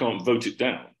Starmer can't vote it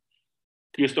down.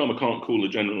 Keir Starmer can't call a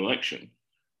general election.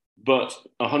 But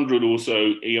 100 or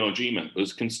so ERG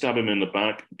members can stab him in the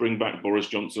back, bring back Boris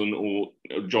Johnson or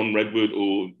John Redwood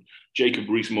or Jacob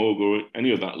Rees-Mogg or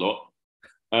any of that lot,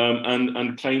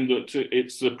 and claim that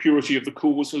it's the purity of the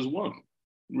cause has won,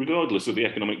 regardless of the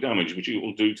economic damage which it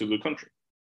will do to the country.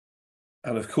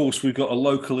 And of course, we've got a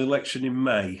local election in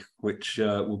May, which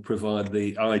will provide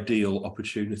the ideal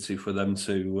opportunity for them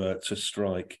to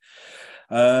strike.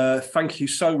 Thank you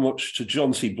so much to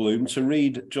Jonty Bloom. To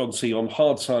read Jonty on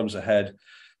Hard Times Ahead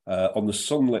on the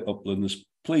sunlit uplands,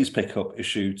 please pick up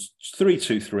issue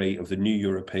 323 of the New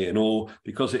European, or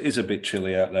because it is a bit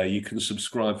chilly out there, you can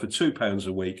subscribe for £2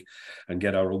 a week and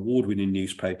get our award-winning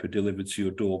newspaper delivered to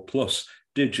your door, plus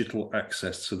digital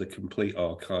access to the complete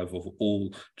archive of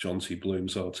all Jonty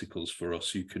Bloom's articles for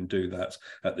us. You can do that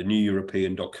at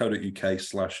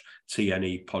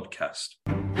theneweuropean.co.uk/TNE podcast.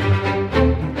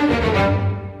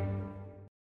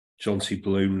 Jonty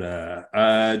Bloom there.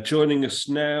 Joining us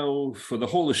now for the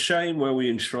Hall of Shame, where we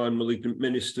enshrine malignant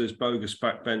ministers, bogus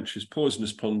backbenchers,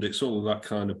 poisonous pundits, all of that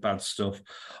kind of bad stuff,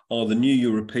 are the New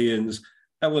Europeans,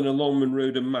 Eleanor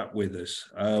Longman-Rood and Matt Withers.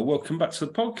 Welcome back to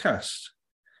the podcast.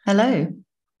 Hello.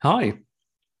 Hi.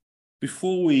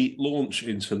 Before we launch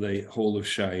into the Hall of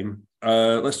Shame,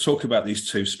 let's talk about these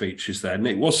two speeches then.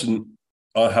 It wasn't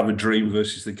I Have a Dream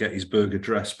versus the Gettysburg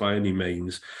Address by any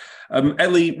means.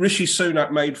 Ellie, Rishi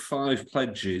Sunak made 5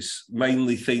 pledges,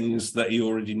 mainly things that he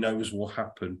already knows will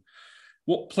happen.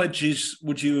 What pledges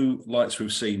would you like to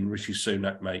have seen Rishi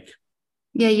Sunak make?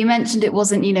 Yeah, you mentioned it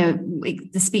wasn't,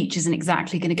 the speech isn't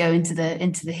exactly going to go into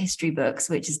the history books,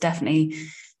 which is definitely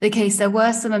the case. There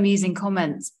were some amusing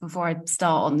comments before I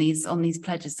start on these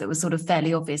pledges that were sort of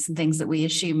fairly obvious and things that we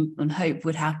assume and hope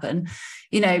would happen.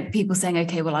 People saying,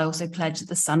 okay, well, I also pledge that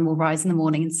the sun will rise in the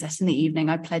morning and set in the evening.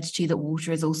 I pledge to you that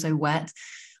water is also wet,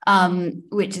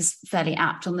 which is fairly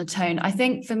apt on the tone. I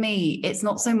think for me, it's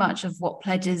not so much of what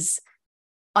pledges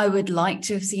I would like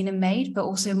to have seen him made, but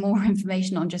also more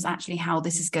information on just actually how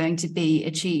this is going to be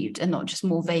achieved, and not just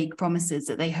more vague promises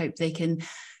that they hope they can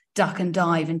duck and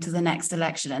dive into the next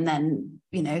election. And then,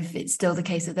 if it's still the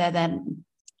case that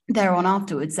they're on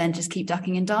afterwards, then just keep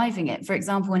ducking and diving it. For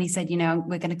example, when he said,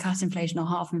 we're going to cut inflation or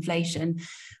half inflation,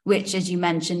 which, as you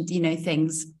mentioned,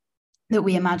 things that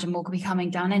we imagine will be coming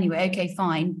down anyway. Okay,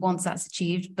 fine, once that's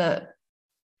achieved, but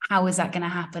how is that going to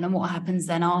happen, and what happens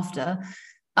then after?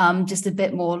 Just a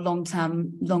bit more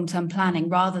long-term planning,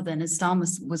 rather than, as Starmer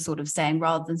was sort of saying,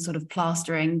 rather than sort of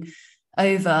plastering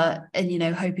over and, you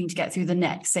know, hoping to get through the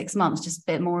next 6 months, just a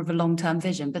bit more of a long-term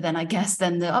vision. But then I guess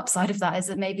then the upside of that is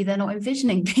that maybe they're not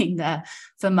envisioning being there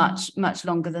for much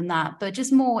longer than that. But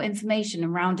just more information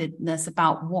and roundedness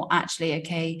about what actually,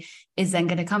 okay, is then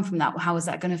going to come from that. How is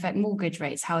that going to affect mortgage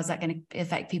rates? How is that going to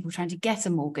affect people trying to get a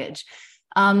mortgage?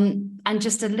 And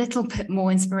just a little bit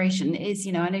more inspiration is,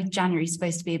 you know, I know January is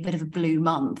supposed to be a bit of a blue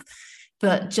month,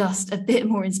 but just a bit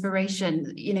more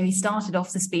inspiration. You know, he started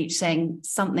off the speech saying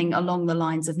something along the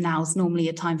lines of, now's normally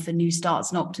a time for new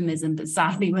starts and optimism, but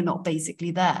sadly we're not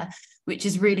basically there, which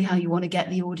is really how you want to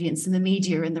get the audience and the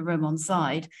media in the room on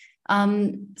side.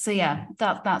 So yeah,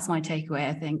 that's my takeaway,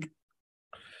 I think.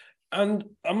 And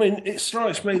I mean, it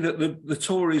strikes me that the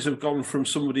Tories have gone from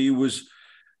somebody who was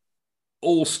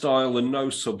all style and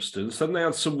no substance, then they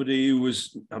had somebody who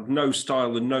had no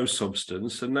style and no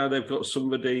substance, and now they've got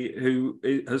somebody who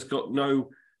has got no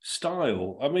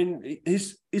style. I mean,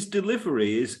 his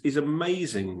delivery is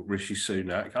amazing, Rishi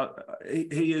Sunak.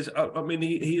 He is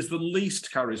the least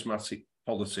charismatic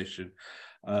politician.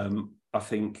 I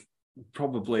think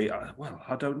probably, well,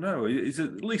 I don't know. He's the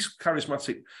least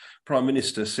charismatic prime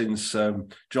minister since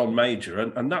John Major,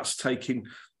 and that's taking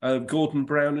Gordon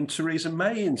Brown and Theresa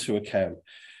May into account.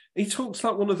 He talks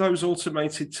like one of those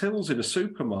automated tills in a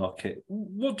supermarket.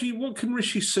 What can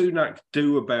Rishi Sunak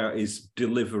do about his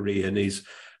delivery and his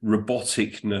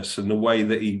roboticness and the way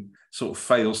that he sort of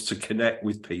fails to connect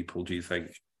with people, do you think?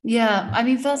 Yeah, I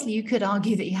mean, firstly, you could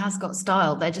argue that he has got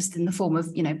style. They're just in the form of,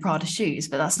 you know, Prada shoes,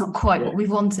 but that's not quite what we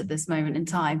want at this moment in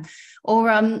time. Or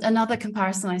another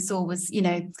comparison I saw was, you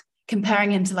know,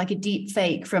 comparing him to like a deep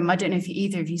fake from, I don't know if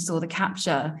either of you saw the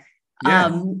capture,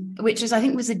 which is, I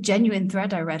think, was a genuine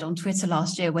thread I read on Twitter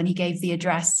last year when he gave the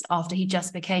address after he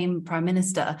just became prime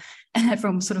minister, and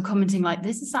everyone was sort of commenting like,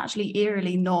 this is actually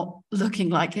eerily not looking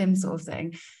like him, sort of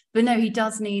thing. But no, he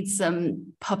does need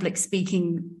some public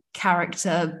speaking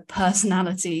character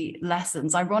personality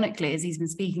lessons. Ironically, as he's been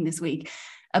speaking this week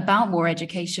about more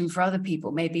education for other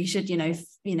people, maybe he should, you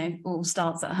know, all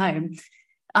starts at home.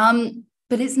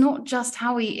 But it's not just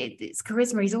how it's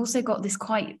charisma. He's also got this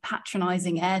quite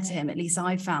patronizing air to him, at least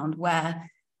I found,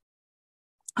 where,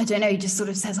 I don't know, he just sort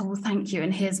of says, oh, well, thank you.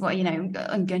 And here's what, you know,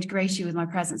 I'm going to grace you with my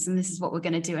presence. And this is what we're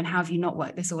going to do. And have you not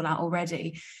worked this all out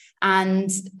already? And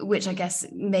which I guess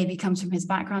maybe comes from his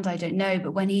background, I don't know.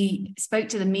 But when he spoke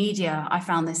to the media, I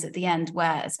found this at the end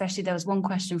where, especially, there was one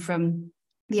question from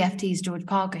the FT's George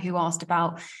Parker, who asked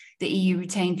about the EU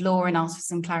retained law and asked for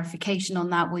some clarification on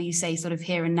that. Will you say sort of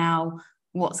here and now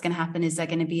what's going to happen? Is there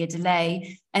going to be a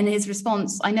delay? And his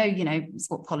response, I know, you know, it's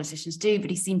what politicians do, but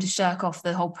he seemed to shirk off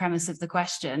the whole premise of the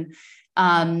question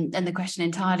and the question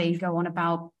entirely, and go on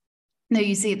about, no,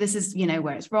 you see, this is, you know,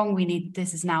 where it's wrong.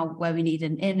 This is now where we need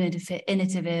an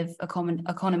innovative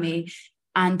economy,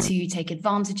 and to take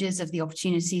advantages of the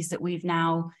opportunities that we've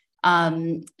now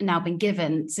been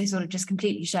given. So sort of just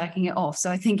completely shirking it off.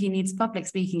 So I think he needs public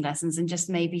speaking lessons, and just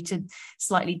maybe to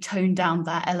slightly tone down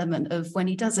that element of when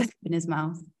he does open his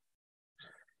mouth.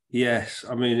 Yes,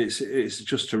 I mean, it's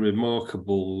just a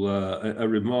remarkably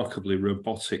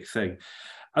robotic thing.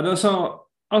 And as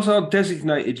our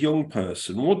designated young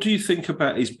person, what do you think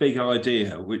about his big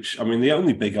idea, which, I mean, the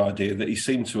only big idea that he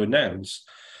seemed to announce,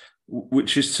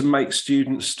 which is to make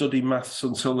students study maths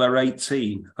until they're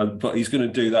 18, but he's going to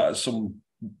do that at some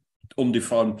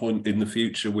undefined point in the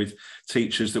future with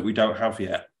teachers that we don't have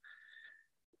yet?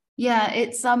 Yeah,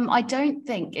 it's I don't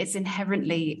think it's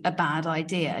inherently a bad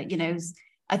idea. You know,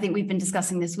 I think we've been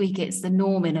discussing this week, it's the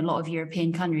norm in a lot of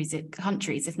European countries,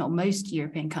 if not most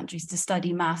European countries, to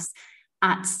study maths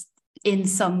in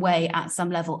some way at some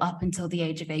level up until the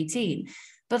age of 18.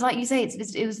 But like you say,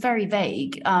 it was very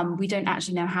vague. We don't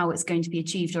actually know how it's going to be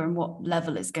achieved or in what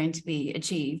level it's going to be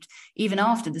achieved. Even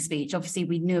after the speech, obviously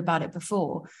we knew about it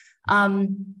before.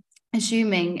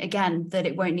 Assuming, again, that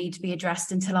it won't need to be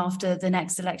addressed until after the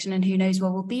next election, and who knows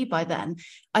where we'll be by then.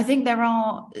 I think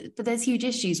there's huge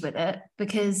issues with it,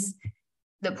 because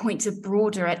that point to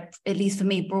broader, at least for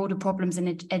me, broader problems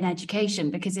in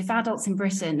education. Because if adults in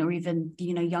Britain, or even,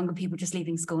 you know, younger people just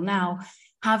leaving school now,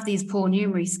 have these poor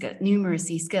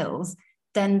numeracy skills,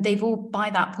 then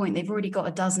by that point, they've already got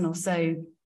a dozen or so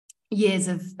years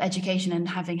of education and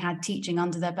having had teaching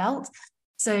under their belt.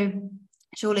 So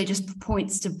surely it just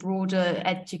points to broader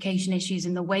education issues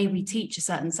in the way we teach a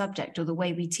certain subject, or the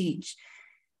way we teach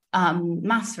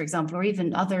maths, for example, or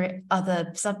even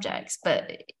other subjects.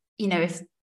 But, you know,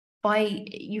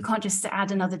 you can't just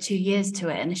add another 2 years to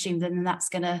it and assume that then that's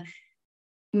going to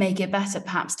make it better.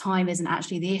 Perhaps time isn't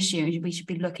actually the issue. We should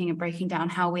be looking at breaking down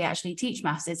how we actually teach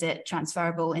maths. Is it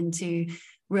transferable into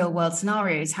real world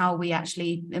scenarios? Are we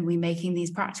making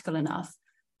these practical enough?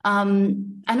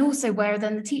 And also, where are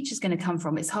then the teachers going to come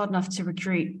from? It's hard enough to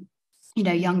recruit,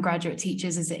 young graduate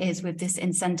teachers as it is with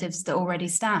disincentives that already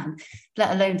stand,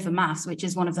 let alone for maths, which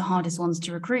is one of the hardest ones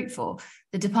to recruit for.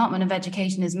 The Department of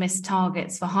Education has missed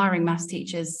targets for hiring maths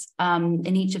teachers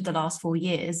in each of the last 4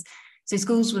 years. So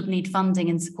schools would need funding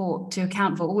and support to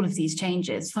account for all of these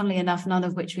changes, funnily enough, none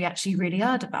of which we actually really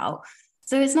heard about.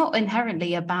 So it's not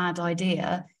inherently a bad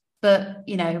idea. But,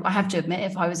 I have to admit,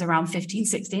 if I was around 15,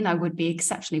 16, I would be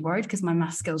exceptionally worried because my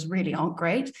math skills really aren't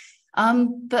great.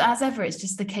 But as ever, it's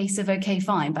just the case of, okay,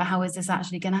 fine, but how is this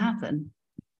actually going to happen?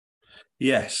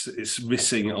 Yes, it's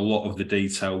missing a lot of the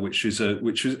detail,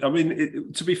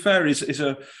 to be fair, is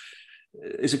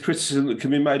a criticism that can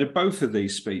be made of both of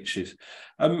these speeches.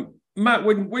 Matt,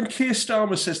 when Keir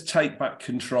Starmer says take back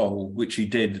control, which he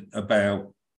did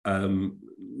about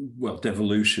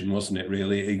devolution, wasn't it,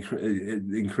 really?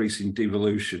 Increasing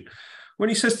devolution. When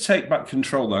he says take back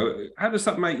control, though, how does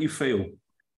that make you feel?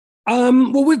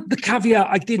 Well, with the caveat,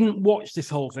 I didn't watch this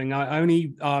whole thing. I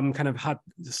only kind of had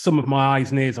some of my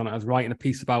eyes and ears on it. I was writing a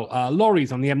piece about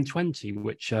lorries on the M20,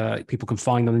 which people can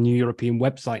find on the New European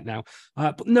website now.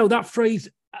 But no, that phrase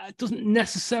doesn't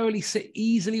necessarily sit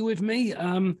easily with me.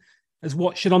 As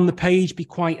what should on the page be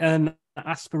quite an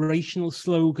aspirational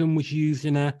slogan was used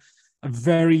in a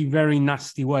very, very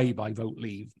nasty way by Vote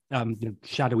Leave,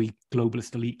 shadowy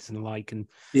globalist elites and the like, and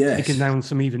taken down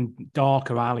some even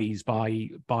darker alleys by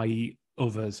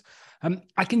others.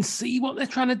 I can see what they're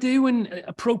trying to do and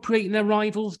appropriating their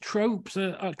rivals' tropes,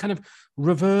 a kind of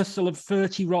reversal of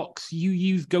 30 Rock's "you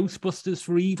use Ghostbusters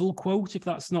for evil" quote, if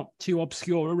that's not too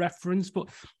obscure a reference. But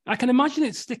I can imagine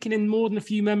it sticking in more than a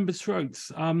few members'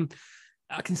 throats.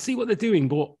 I can see what they're doing,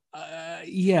 but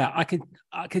I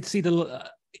could see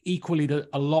equally that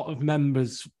a lot of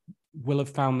members will have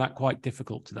found that quite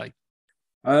difficult today.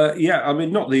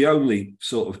 Not the only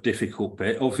sort of difficult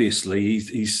bit. Obviously,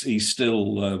 he's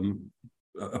still,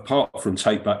 apart from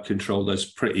take back control,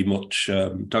 there's pretty much,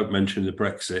 don't mention the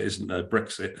Brexit, isn't there?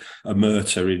 Brexit, a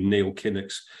murder in Neil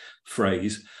Kinnock's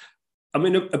phrase. I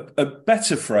mean, a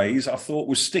better phrase I thought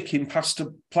was sticking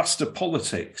plaster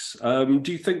politics. Do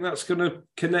you think that's going to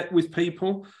connect with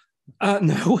people?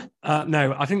 No.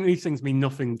 I think these things mean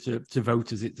nothing to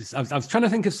voters. I was trying to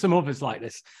think of some others like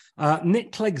this.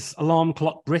 Nick Clegg's Alarm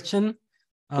Clock Britain.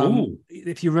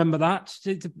 If you remember that,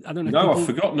 I don't know. No, I've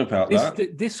forgotten about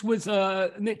that. This was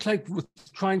Nick Clegg was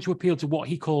trying to appeal to what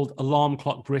he called Alarm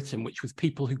Clock Britain, which was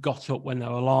people who got up when their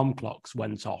alarm clocks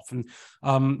went off. And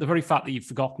the very fact that you've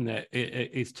forgotten it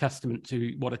is testament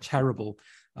to what a terrible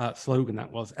slogan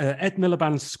that was. Ed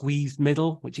Miliband's Squeezed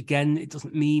Middle, which again, it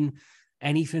doesn't mean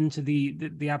anything to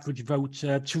the average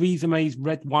voter. Theresa May's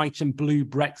Red, White and Blue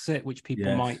Brexit, which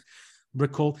people might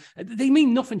recall. They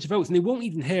mean nothing to voters and they won't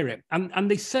even hear it.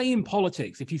 And they say in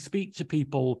politics, if you speak to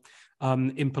people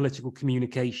in political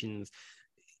communications,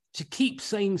 to keep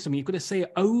saying something, you've got to say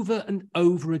it over and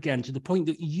over again to the point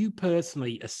that you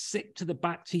personally are sick to the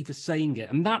back teeth of saying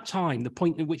it. And that time, the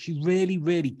point at which you really,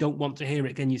 really don't want to hear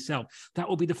it again yourself, that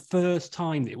will be the first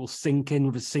time that it will sink in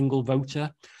with a single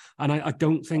voter. And I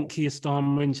don't think Keir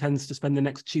Starmer intends to spend the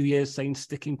next 2 years saying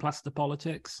sticking plaster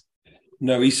politics.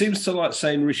 No, he seems to like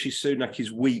saying Rishi Sunak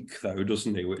is weak, though,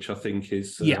 doesn't he? Which I think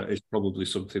is probably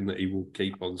something that he will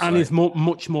keep on saying. And is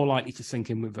much more likely to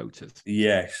sink in with voters.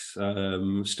 Yes,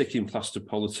 sticking plaster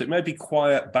politics. Maybe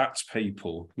quiet bats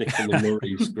people. Nicola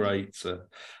Murray's great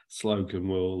slogan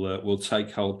will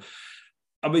take hold.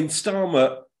 I mean,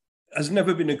 Starmer has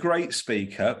never been a great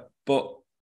speaker, but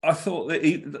I thought that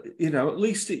at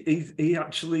least he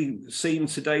actually seemed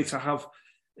today to have,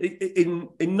 in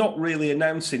not really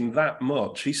announcing that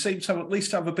much, he seemed to at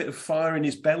least have a bit of fire in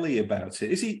his belly about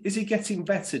it. Is he getting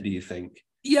better, do you think?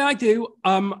 Yeah, I do.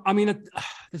 I mean,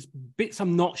 there's bits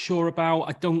I'm not sure about.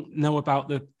 I don't know about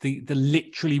the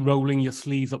literally rolling your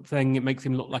sleeves up thing. It makes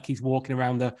him look like he's walking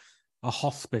around a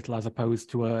hospital as opposed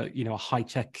to a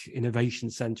high-tech innovation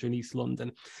centre in East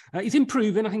London. He's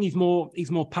improving. I think he's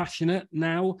more passionate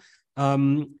now.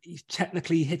 He's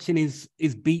technically hitting his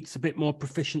beats a bit more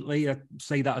proficiently. I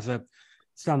say that as a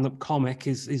stand-up comic.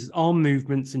 His arm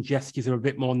movements and gestures are a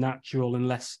bit more natural and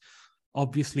less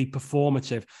obviously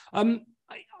performative.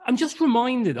 I'm just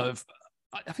reminded of,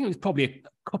 I think it was probably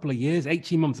a couple of years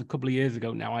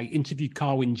ago now, I interviewed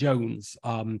Carwyn Jones,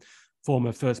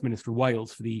 former First Minister of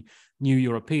Wales, for the New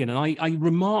European. And I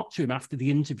remarked to him after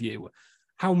the interview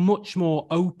how much more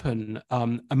open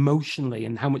emotionally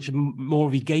and how much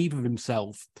more he gave of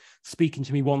himself speaking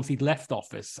to me once he'd left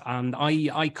office. And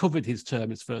I covered his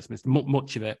term as First Minister,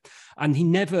 much of it. And he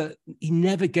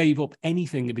never gave up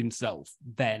anything of himself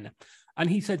then. And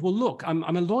he said, well, look,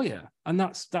 I'm a lawyer, and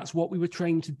that's what we were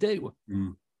trained to do.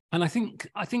 And I think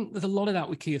there's a lot of that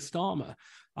with Keir Starmer.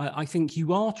 I think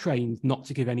you are trained not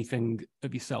to give anything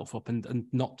of yourself up and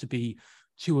not to be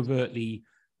too overtly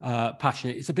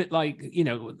passionate. It's a bit like,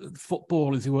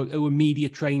 footballers who are media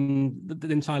trained the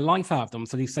entire life out of them.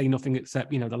 So they say nothing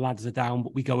except, the lads are down,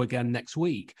 but we go again next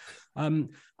week. And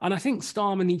I think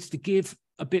Starmer needs to give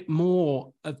a bit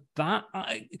more of that.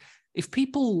 If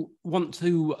people want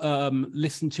to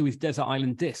listen to his Desert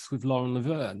Island Discs with Lauren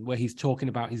Laverne, where he's talking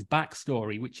about his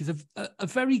backstory, which is a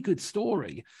very good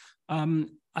story,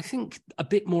 I think a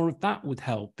bit more of that would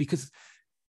help, because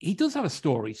he does have a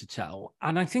story to tell.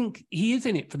 And I think he is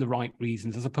in it for the right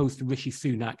reasons, as opposed to Rishi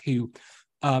Sunak, who,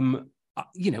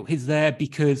 is there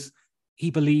because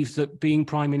he believes that being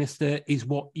Prime Minister is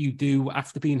what you do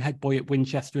after being head boy at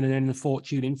Winchester and earning a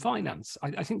fortune in finance.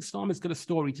 I think Starmer's got a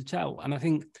story to tell. And I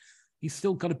think he's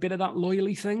still got a bit of that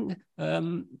loyalty thing. I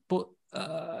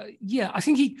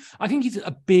think he's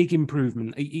a big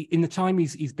improvement. In the time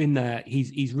he's been there,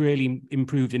 he's really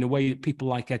improved in a way that people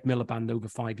like Ed Miliband over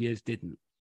 5 years didn't.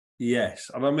 Yes,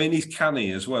 and I mean, he's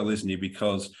canny as well, isn't he?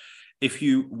 Because if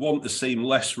you want to seem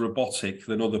less robotic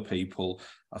than other people,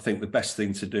 I think the best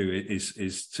thing to do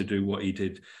is to do what he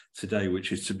did today,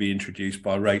 which is to be introduced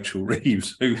by Rachel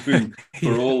Reeves, who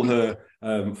for all her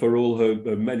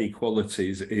many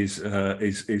qualities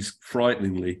is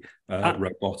frighteningly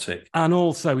robotic. And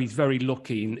also, he's very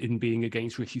lucky in being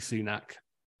against Rishi Sunak.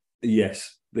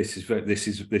 Yes, this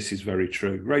is very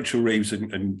true. Rachel Reeves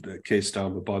and Keir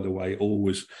Starmer, by the way,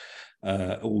 always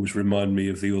remind me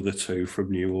of the other two from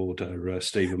New Order,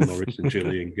 Stephen Morris and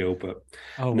Gillian Gilbert.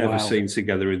 Never seen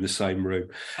together in the same room.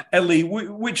 Ellie,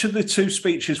 which of the two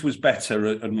speeches was better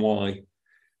and why?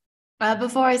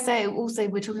 Before I say, also,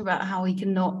 we're talking about how he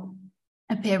cannot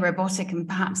appear robotic, and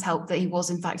perhaps help that he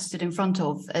was in fact stood in front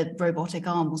of a robotic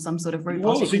arm or some sort of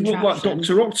robotic He looked like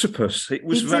Dr. Octopus. It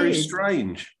was very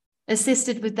strange.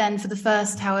 Assisted with then for the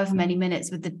first however many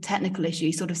minutes with the technical issue,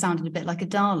 he sort of sounded a bit like a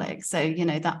Dalek. So,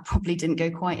 that probably didn't go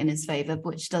quite in his favour,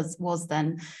 which was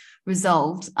then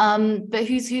resolved. But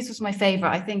whose was my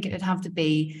favourite? I think it would have to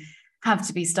be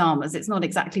Starmer's. It's not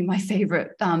exactly my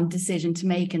favourite decision to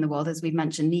make in the world. As we've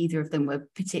mentioned, neither of them were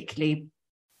particularly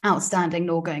outstanding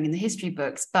nor going in the history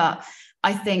books. But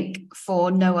I think for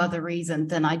no other reason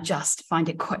than I just find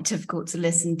it quite difficult to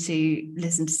listen to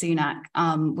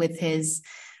Sunak with his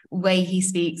way he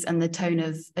speaks and the tone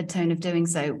of doing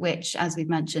so, which, as we've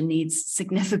mentioned, needs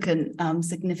significant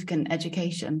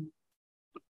education.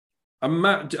 And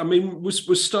Matt, I mean, was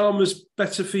Starmer's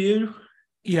better for you?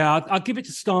 Yeah, I'll give it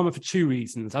to Starmer for two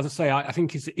reasons. As I say, I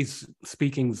think his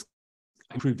speaking's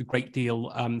improved a great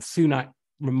deal. Sunak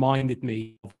reminded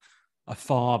me of a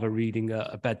father reading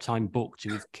a bedtime book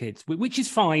to his kids, which is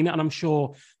fine, and I'm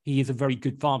sure he is a very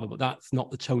good father, but that's not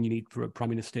the tone you need for a prime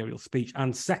ministerial speech.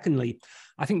 And secondly,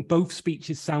 I think both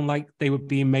speeches sound like they were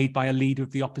being made by a leader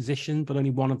of the opposition, but only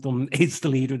one of them is the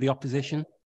leader of the opposition.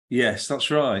 Yes, that's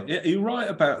right. You're right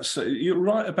about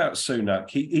Sunak.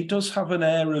 He does have an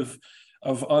air of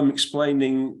I'm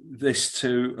explaining this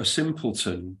to a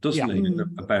simpleton, doesn't he?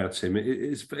 About him,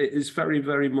 it's very,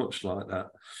 very much like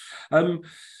that.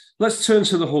 Let's turn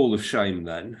to the Hall of Shame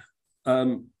then.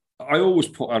 I always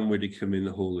put Anne Widdecombe in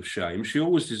the Hall of Shame. She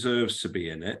always deserves to be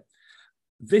in it.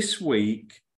 This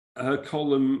week, her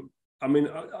column, I mean,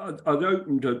 I'd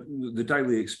opened the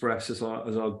Daily Express, as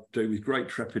I do with great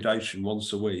trepidation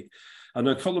once a week. And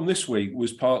her column this week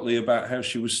was partly about how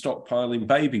she was stockpiling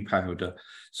baby powder.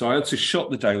 So I had to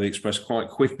shut the Daily Express quite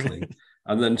quickly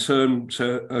and then turn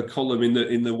to her column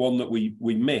in the one that we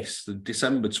missed, the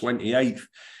December 28th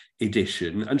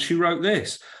edition. And she wrote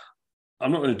this.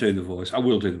 I'm not going to do the voice. I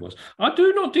will do the voice. I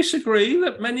do not disagree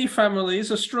that many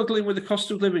families are struggling with the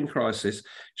cost of living crisis,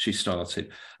 she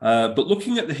started. But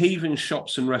looking at the heaving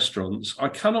shops and restaurants, I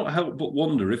cannot help but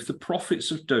wonder if the prophets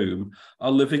of doom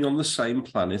are living on the same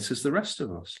planet as the rest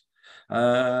of us.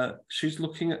 She's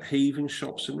looking at heaving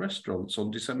shops and restaurants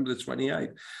on December the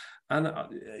 28th. And,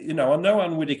 I know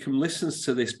Anne Widdecombe listens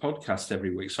to this podcast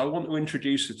every week, so I want to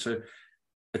introduce her to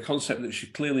a concept that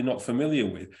she's clearly not familiar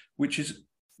with, which is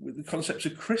the concept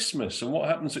of Christmas. And what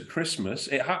happens at Christmas?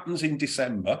 It happens in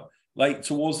December, late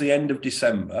towards the end of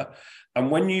December. And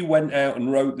when you went out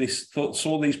and wrote this,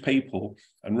 saw these people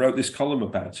and wrote this column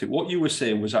about it, what you were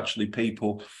seeing was actually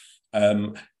people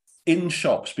in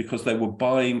shops because they were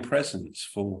buying presents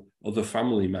for other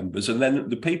family members. And then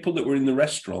the people that were in the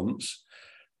restaurants,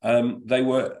 they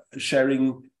were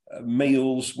sharing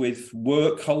meals with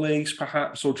work colleagues,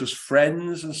 perhaps, or just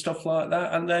friends and stuff like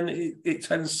that. And then it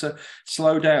tends to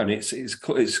slow down. It's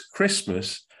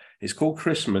Christmas. It's called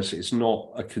Christmas. It's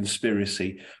not a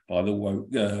conspiracy by the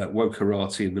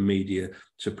wokerati in the media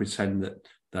to pretend that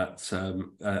that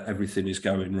everything is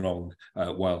going wrong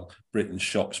while Britain's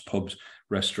shops, pubs,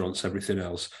 restaurants, everything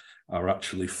else are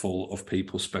actually full of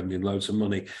people spending loads of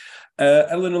money.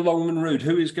 Eleanor Longman-Rood,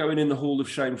 who is going in the Hall of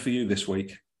Shame for you this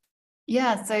week?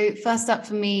 Yeah, so first up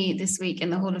for me this week in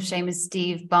the Hall of Shame is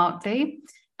Steve Barclay.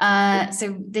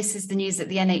 So this is the news that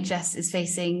the NHS is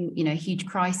facing, huge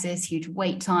crisis, huge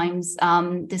wait times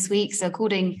this week. So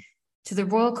according to the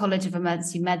Royal College of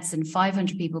Emergency Medicine,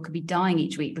 500 people could be dying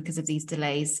each week because of these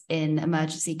delays in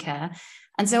emergency care.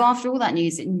 And so after all that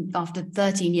news, after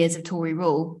 13 years of Tory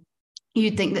rule,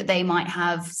 you'd think that they might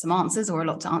have some answers or a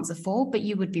lot to answer for, but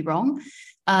you would be wrong.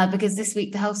 Because this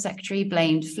week, the Health Secretary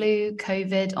blamed flu,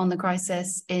 COVID on the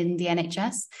crisis in the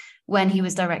NHS. When he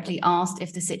was directly asked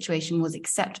if the situation was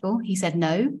acceptable, he said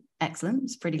no. Excellent.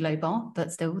 It's a pretty low bar,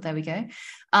 but still, there we go.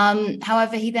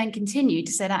 However, he then continued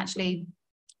to say actually,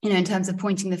 in terms of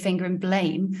pointing the finger and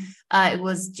blame, it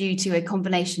was due to a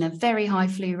combination of very high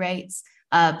flu rates,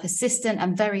 persistent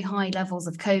and very high levels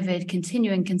of COVID,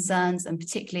 continuing concerns, and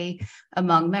particularly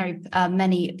among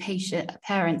many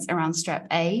parents around strep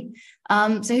A.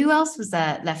 So who else was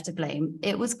there left to blame?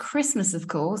 It was Christmas, of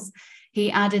course. He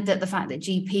added that the fact that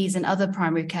GPs and other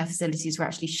primary care facilities were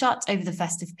actually shut over the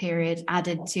festive period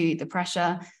added to the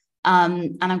pressure.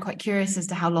 And I'm quite curious as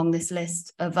to how long this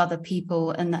list of other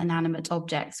people and the inanimate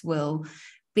objects will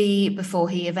be before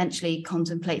he eventually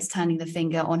contemplates turning the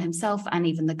finger on himself and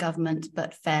even the government,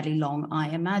 but fairly long,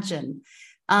 I imagine.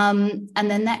 And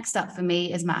then next up for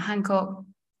me is Matt Hancock.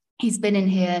 He's been in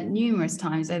here numerous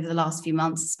times over the last few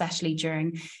months, especially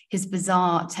during his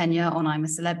bizarre tenure on I'm a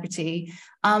Celebrity.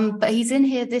 But he's in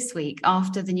here this week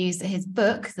after the news that his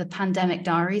book, The Pandemic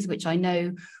Diaries, which I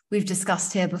know we've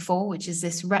discussed here before, which is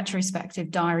this retrospective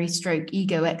diary stroke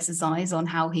ego exercise on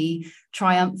how he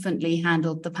triumphantly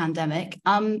handled the pandemic.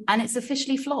 And it's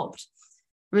officially flopped.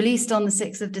 Released on the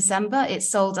 6th of December, it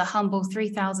sold a humble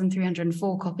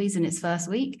 3,304 copies in its first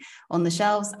week on the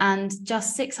shelves and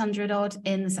just 600 odd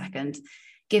in the second,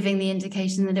 giving the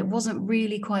indication that it wasn't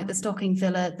really quite the stocking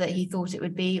filler that he thought it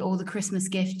would be or the Christmas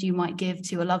gift you might give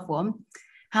to a loved one.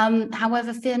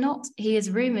 However, fear not, he is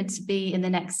rumoured to be in the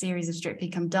next series of Strictly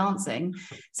Come Dancing,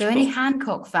 so any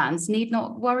Hancock fans need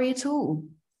not worry at all.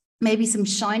 Maybe some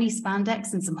shiny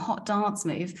spandex and some hot dance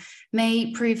move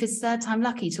may prove his third time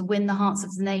lucky to win the hearts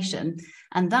of the nation.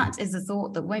 And that is a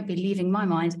thought that won't be leaving my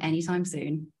mind anytime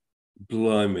soon.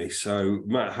 Blimey. So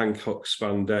Matt Hancock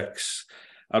spandex,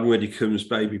 Anne Widdecombe's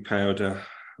baby powder.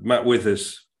 Matt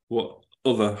Withers, what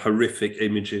other horrific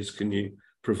images can you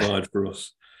provide for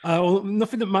us? Well,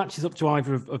 nothing that matches up to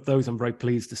either of those, I'm very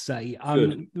pleased to say.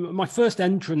 My first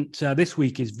entrant this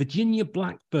week is Virginia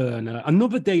Blackburn,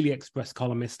 another Daily Express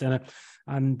columnist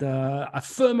and a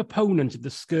firm opponent of the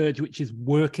scourge which is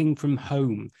working from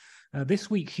home.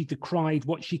 This week, she decried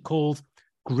what she calls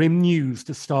grim news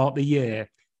to start the year.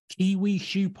 Kiwi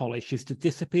shoe polish is to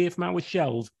disappear from our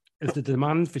shelves as the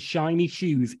demand for shiny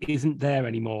shoes isn't there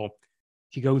anymore.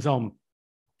 She goes on,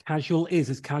 casual is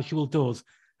as casual does.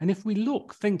 And if we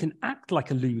look, think and act like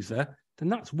a loser, then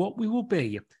that's what we will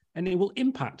be. And it will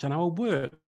impact on our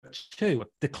work too.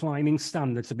 Declining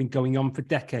standards have been going on for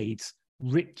decades.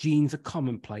 Ripped jeans are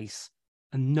commonplace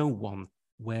and no one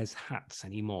wears hats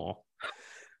anymore.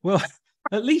 Well,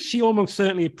 at least she almost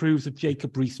certainly approves of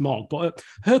Jacob Rees-Mogg, but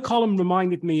her column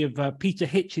reminded me of Peter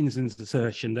Hitchinson's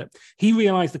assertion that he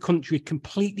realised the country had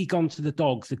completely gone to the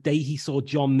dogs the day he saw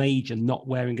John Major not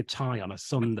wearing a tie on a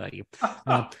Sunday.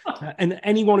 And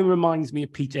anyone who reminds me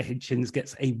of Peter Hitchens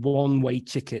gets a one-way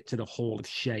ticket to the Hall of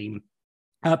Shame.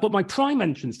 But my prime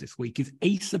entrance this week is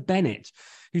Asa Bennett,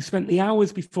 who spent the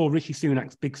hours before Rishi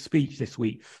Sunak's big speech this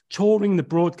week touring the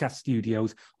broadcast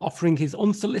studios, offering his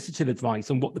unsolicited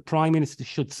advice on what the Prime Minister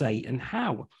should say and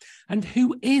how. And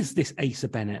who is this Asa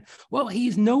Bennett? Well, he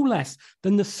is no less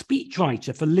than the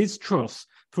speechwriter for Liz Truss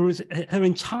for her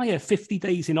entire 50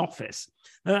 days in office.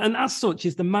 And as such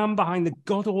is the man behind the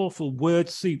god-awful word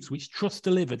soups which Truss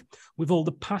delivered with all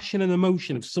the passion and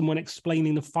emotion of someone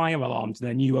explaining the fire alarm to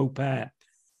their new au pair.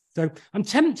 So I'm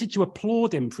tempted to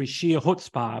applaud him for his sheer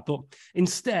chutzpah, but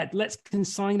instead, let's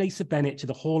consign Asa Bennett to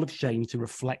the Hall of Shame to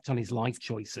reflect on his life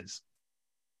choices.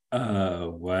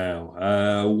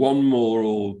 Wow. One more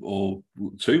or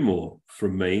two more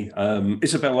from me.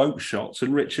 Isabel Oakeshott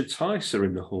and Richard Tice are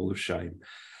in the Hall of Shame.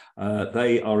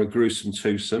 They are a gruesome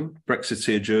twosome.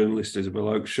 Brexiteer journalist Isabel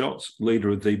Oakeshott,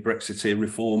 leader of the Brexiteer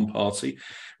Reform Party,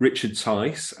 Richard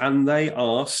Tice, and they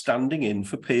are standing in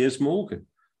for Piers Morgan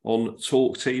on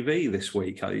Talk TV this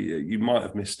week. You might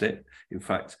have missed it. In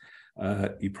fact,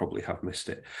 you probably have missed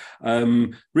it.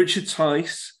 Richard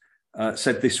Tice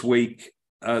said this week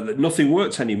that nothing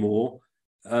worked anymore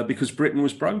because Britain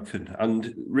was broken.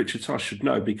 And Richard Tice should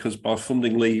know, because by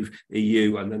funding Leave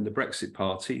EU and then the Brexit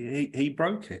Party, he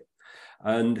broke it.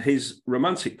 And his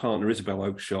romantic partner, Isabel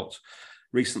Oakeshott,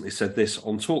 recently said this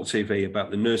on Talk TV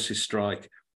about the nurses' strike.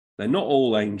 They're not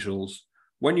all angels.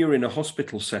 When you're in a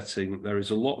hospital setting, there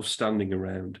is a lot of standing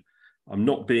around. I'm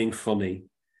not being funny,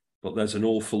 but there's an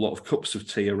awful lot of cups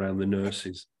of tea around the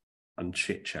nurses and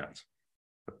chit-chat.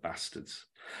 The bastards.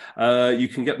 You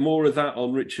can get more of that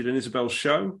on Richard and Isabel's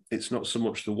show. It's not so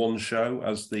much the one show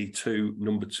as the two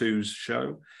number twos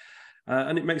show.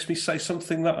 And it makes me say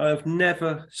something that I have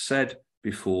never said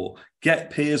before.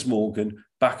 Get Piers Morgan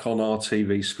back on our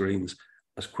TV screens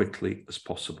as quickly as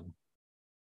possible.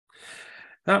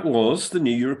 That was the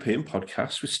New European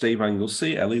Podcast with Steve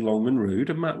Anglesey, Ellie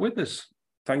Longman-Rood and Matt Withers.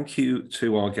 Thank you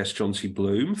to our guest, Jonty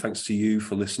Bloom. Thanks to you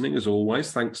for listening, as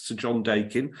always. Thanks to John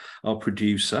Dakin, our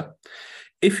producer.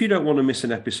 If you don't want to miss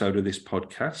an episode of this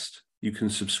podcast, you can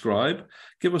subscribe.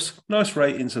 Give us nice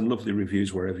ratings and lovely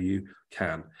reviews wherever you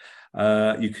can.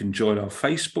 You can join our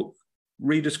Facebook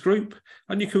readers group,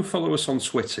 and you can follow us on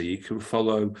Twitter. You can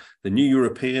follow the New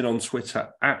European on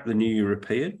Twitter at the New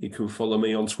European. You can follow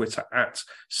me on Twitter at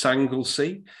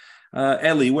Sanglesey.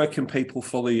 Ellie, where can people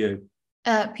follow you?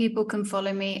 People can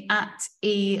follow me at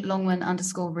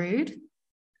 @Longman_Rood.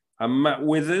 And Matt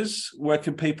Withers, where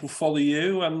can people follow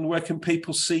you, and where can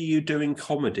people see you doing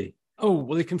comedy? Oh,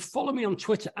 well, you can follow me on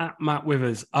Twitter at Matt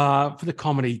Withers. For the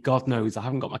comedy, God knows, I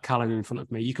haven't got my calendar in front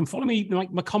of me. You can follow me,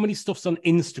 my comedy stuff's on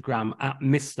Instagram at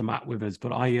Mr. Matt Withers,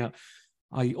 but I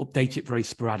update it very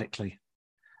sporadically.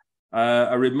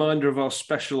 A reminder of our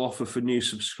special offer for new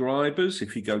subscribers.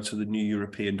 If you go to the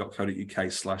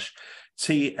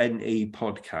neweuropean.co.uk/TNE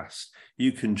podcast,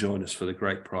 you can join us for the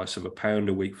great price of £1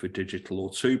 a week for digital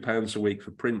or £2 a week for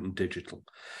print and digital.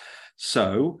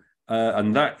 So,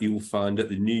 and that you will find at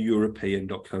the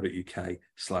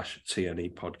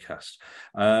neweuropean.co.uk/TNE podcast.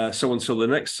 So until the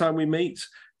next time we meet,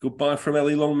 goodbye from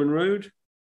Ellie Longman-Rood.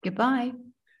 Goodbye.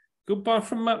 Goodbye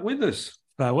from Matt Withers.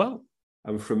 Farewell.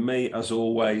 And from me, as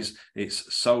always,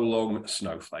 it's so long,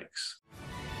 snowflakes.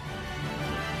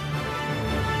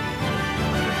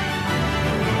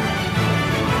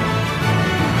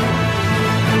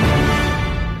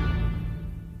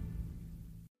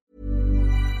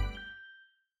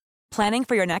 Planning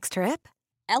for your next trip?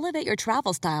 Elevate your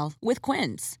travel style with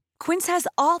Quince. Quince has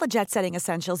all the jet-setting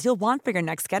essentials you'll want for your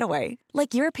next getaway,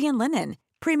 like European linen,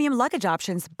 premium luggage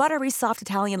options, buttery soft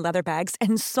Italian leather bags,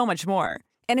 and so much more.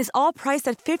 And is all priced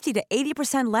at 50 to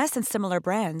 80% less than similar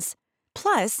brands.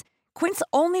 Plus, Quince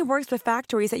only works with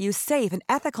factories that use safe and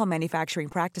ethical manufacturing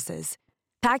practices.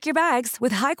 Pack your bags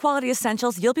with high-quality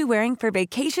essentials you'll be wearing for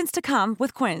vacations to come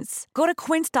with Quince. Go to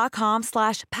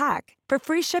quince.com/pack for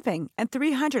free shipping and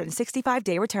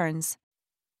 365-day returns.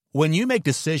 When you make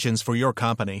decisions for your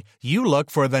company, you look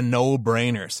for the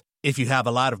no-brainers. If you have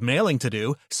a lot of mailing to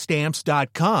do,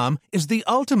 Stamps.com is the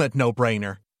ultimate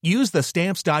no-brainer. Use the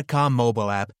Stamps.com mobile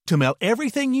app to mail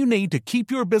everything you need to keep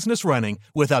your business running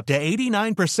with up to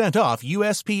 89% off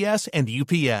USPS and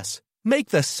UPS. Make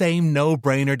the same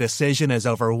no-brainer decision as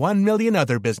over 1 million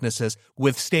other businesses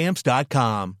with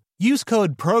Stamps.com. Use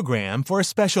code PROGRAM for a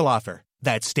special offer.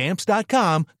 That's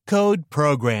Stamps.com, code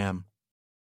PROGRAM.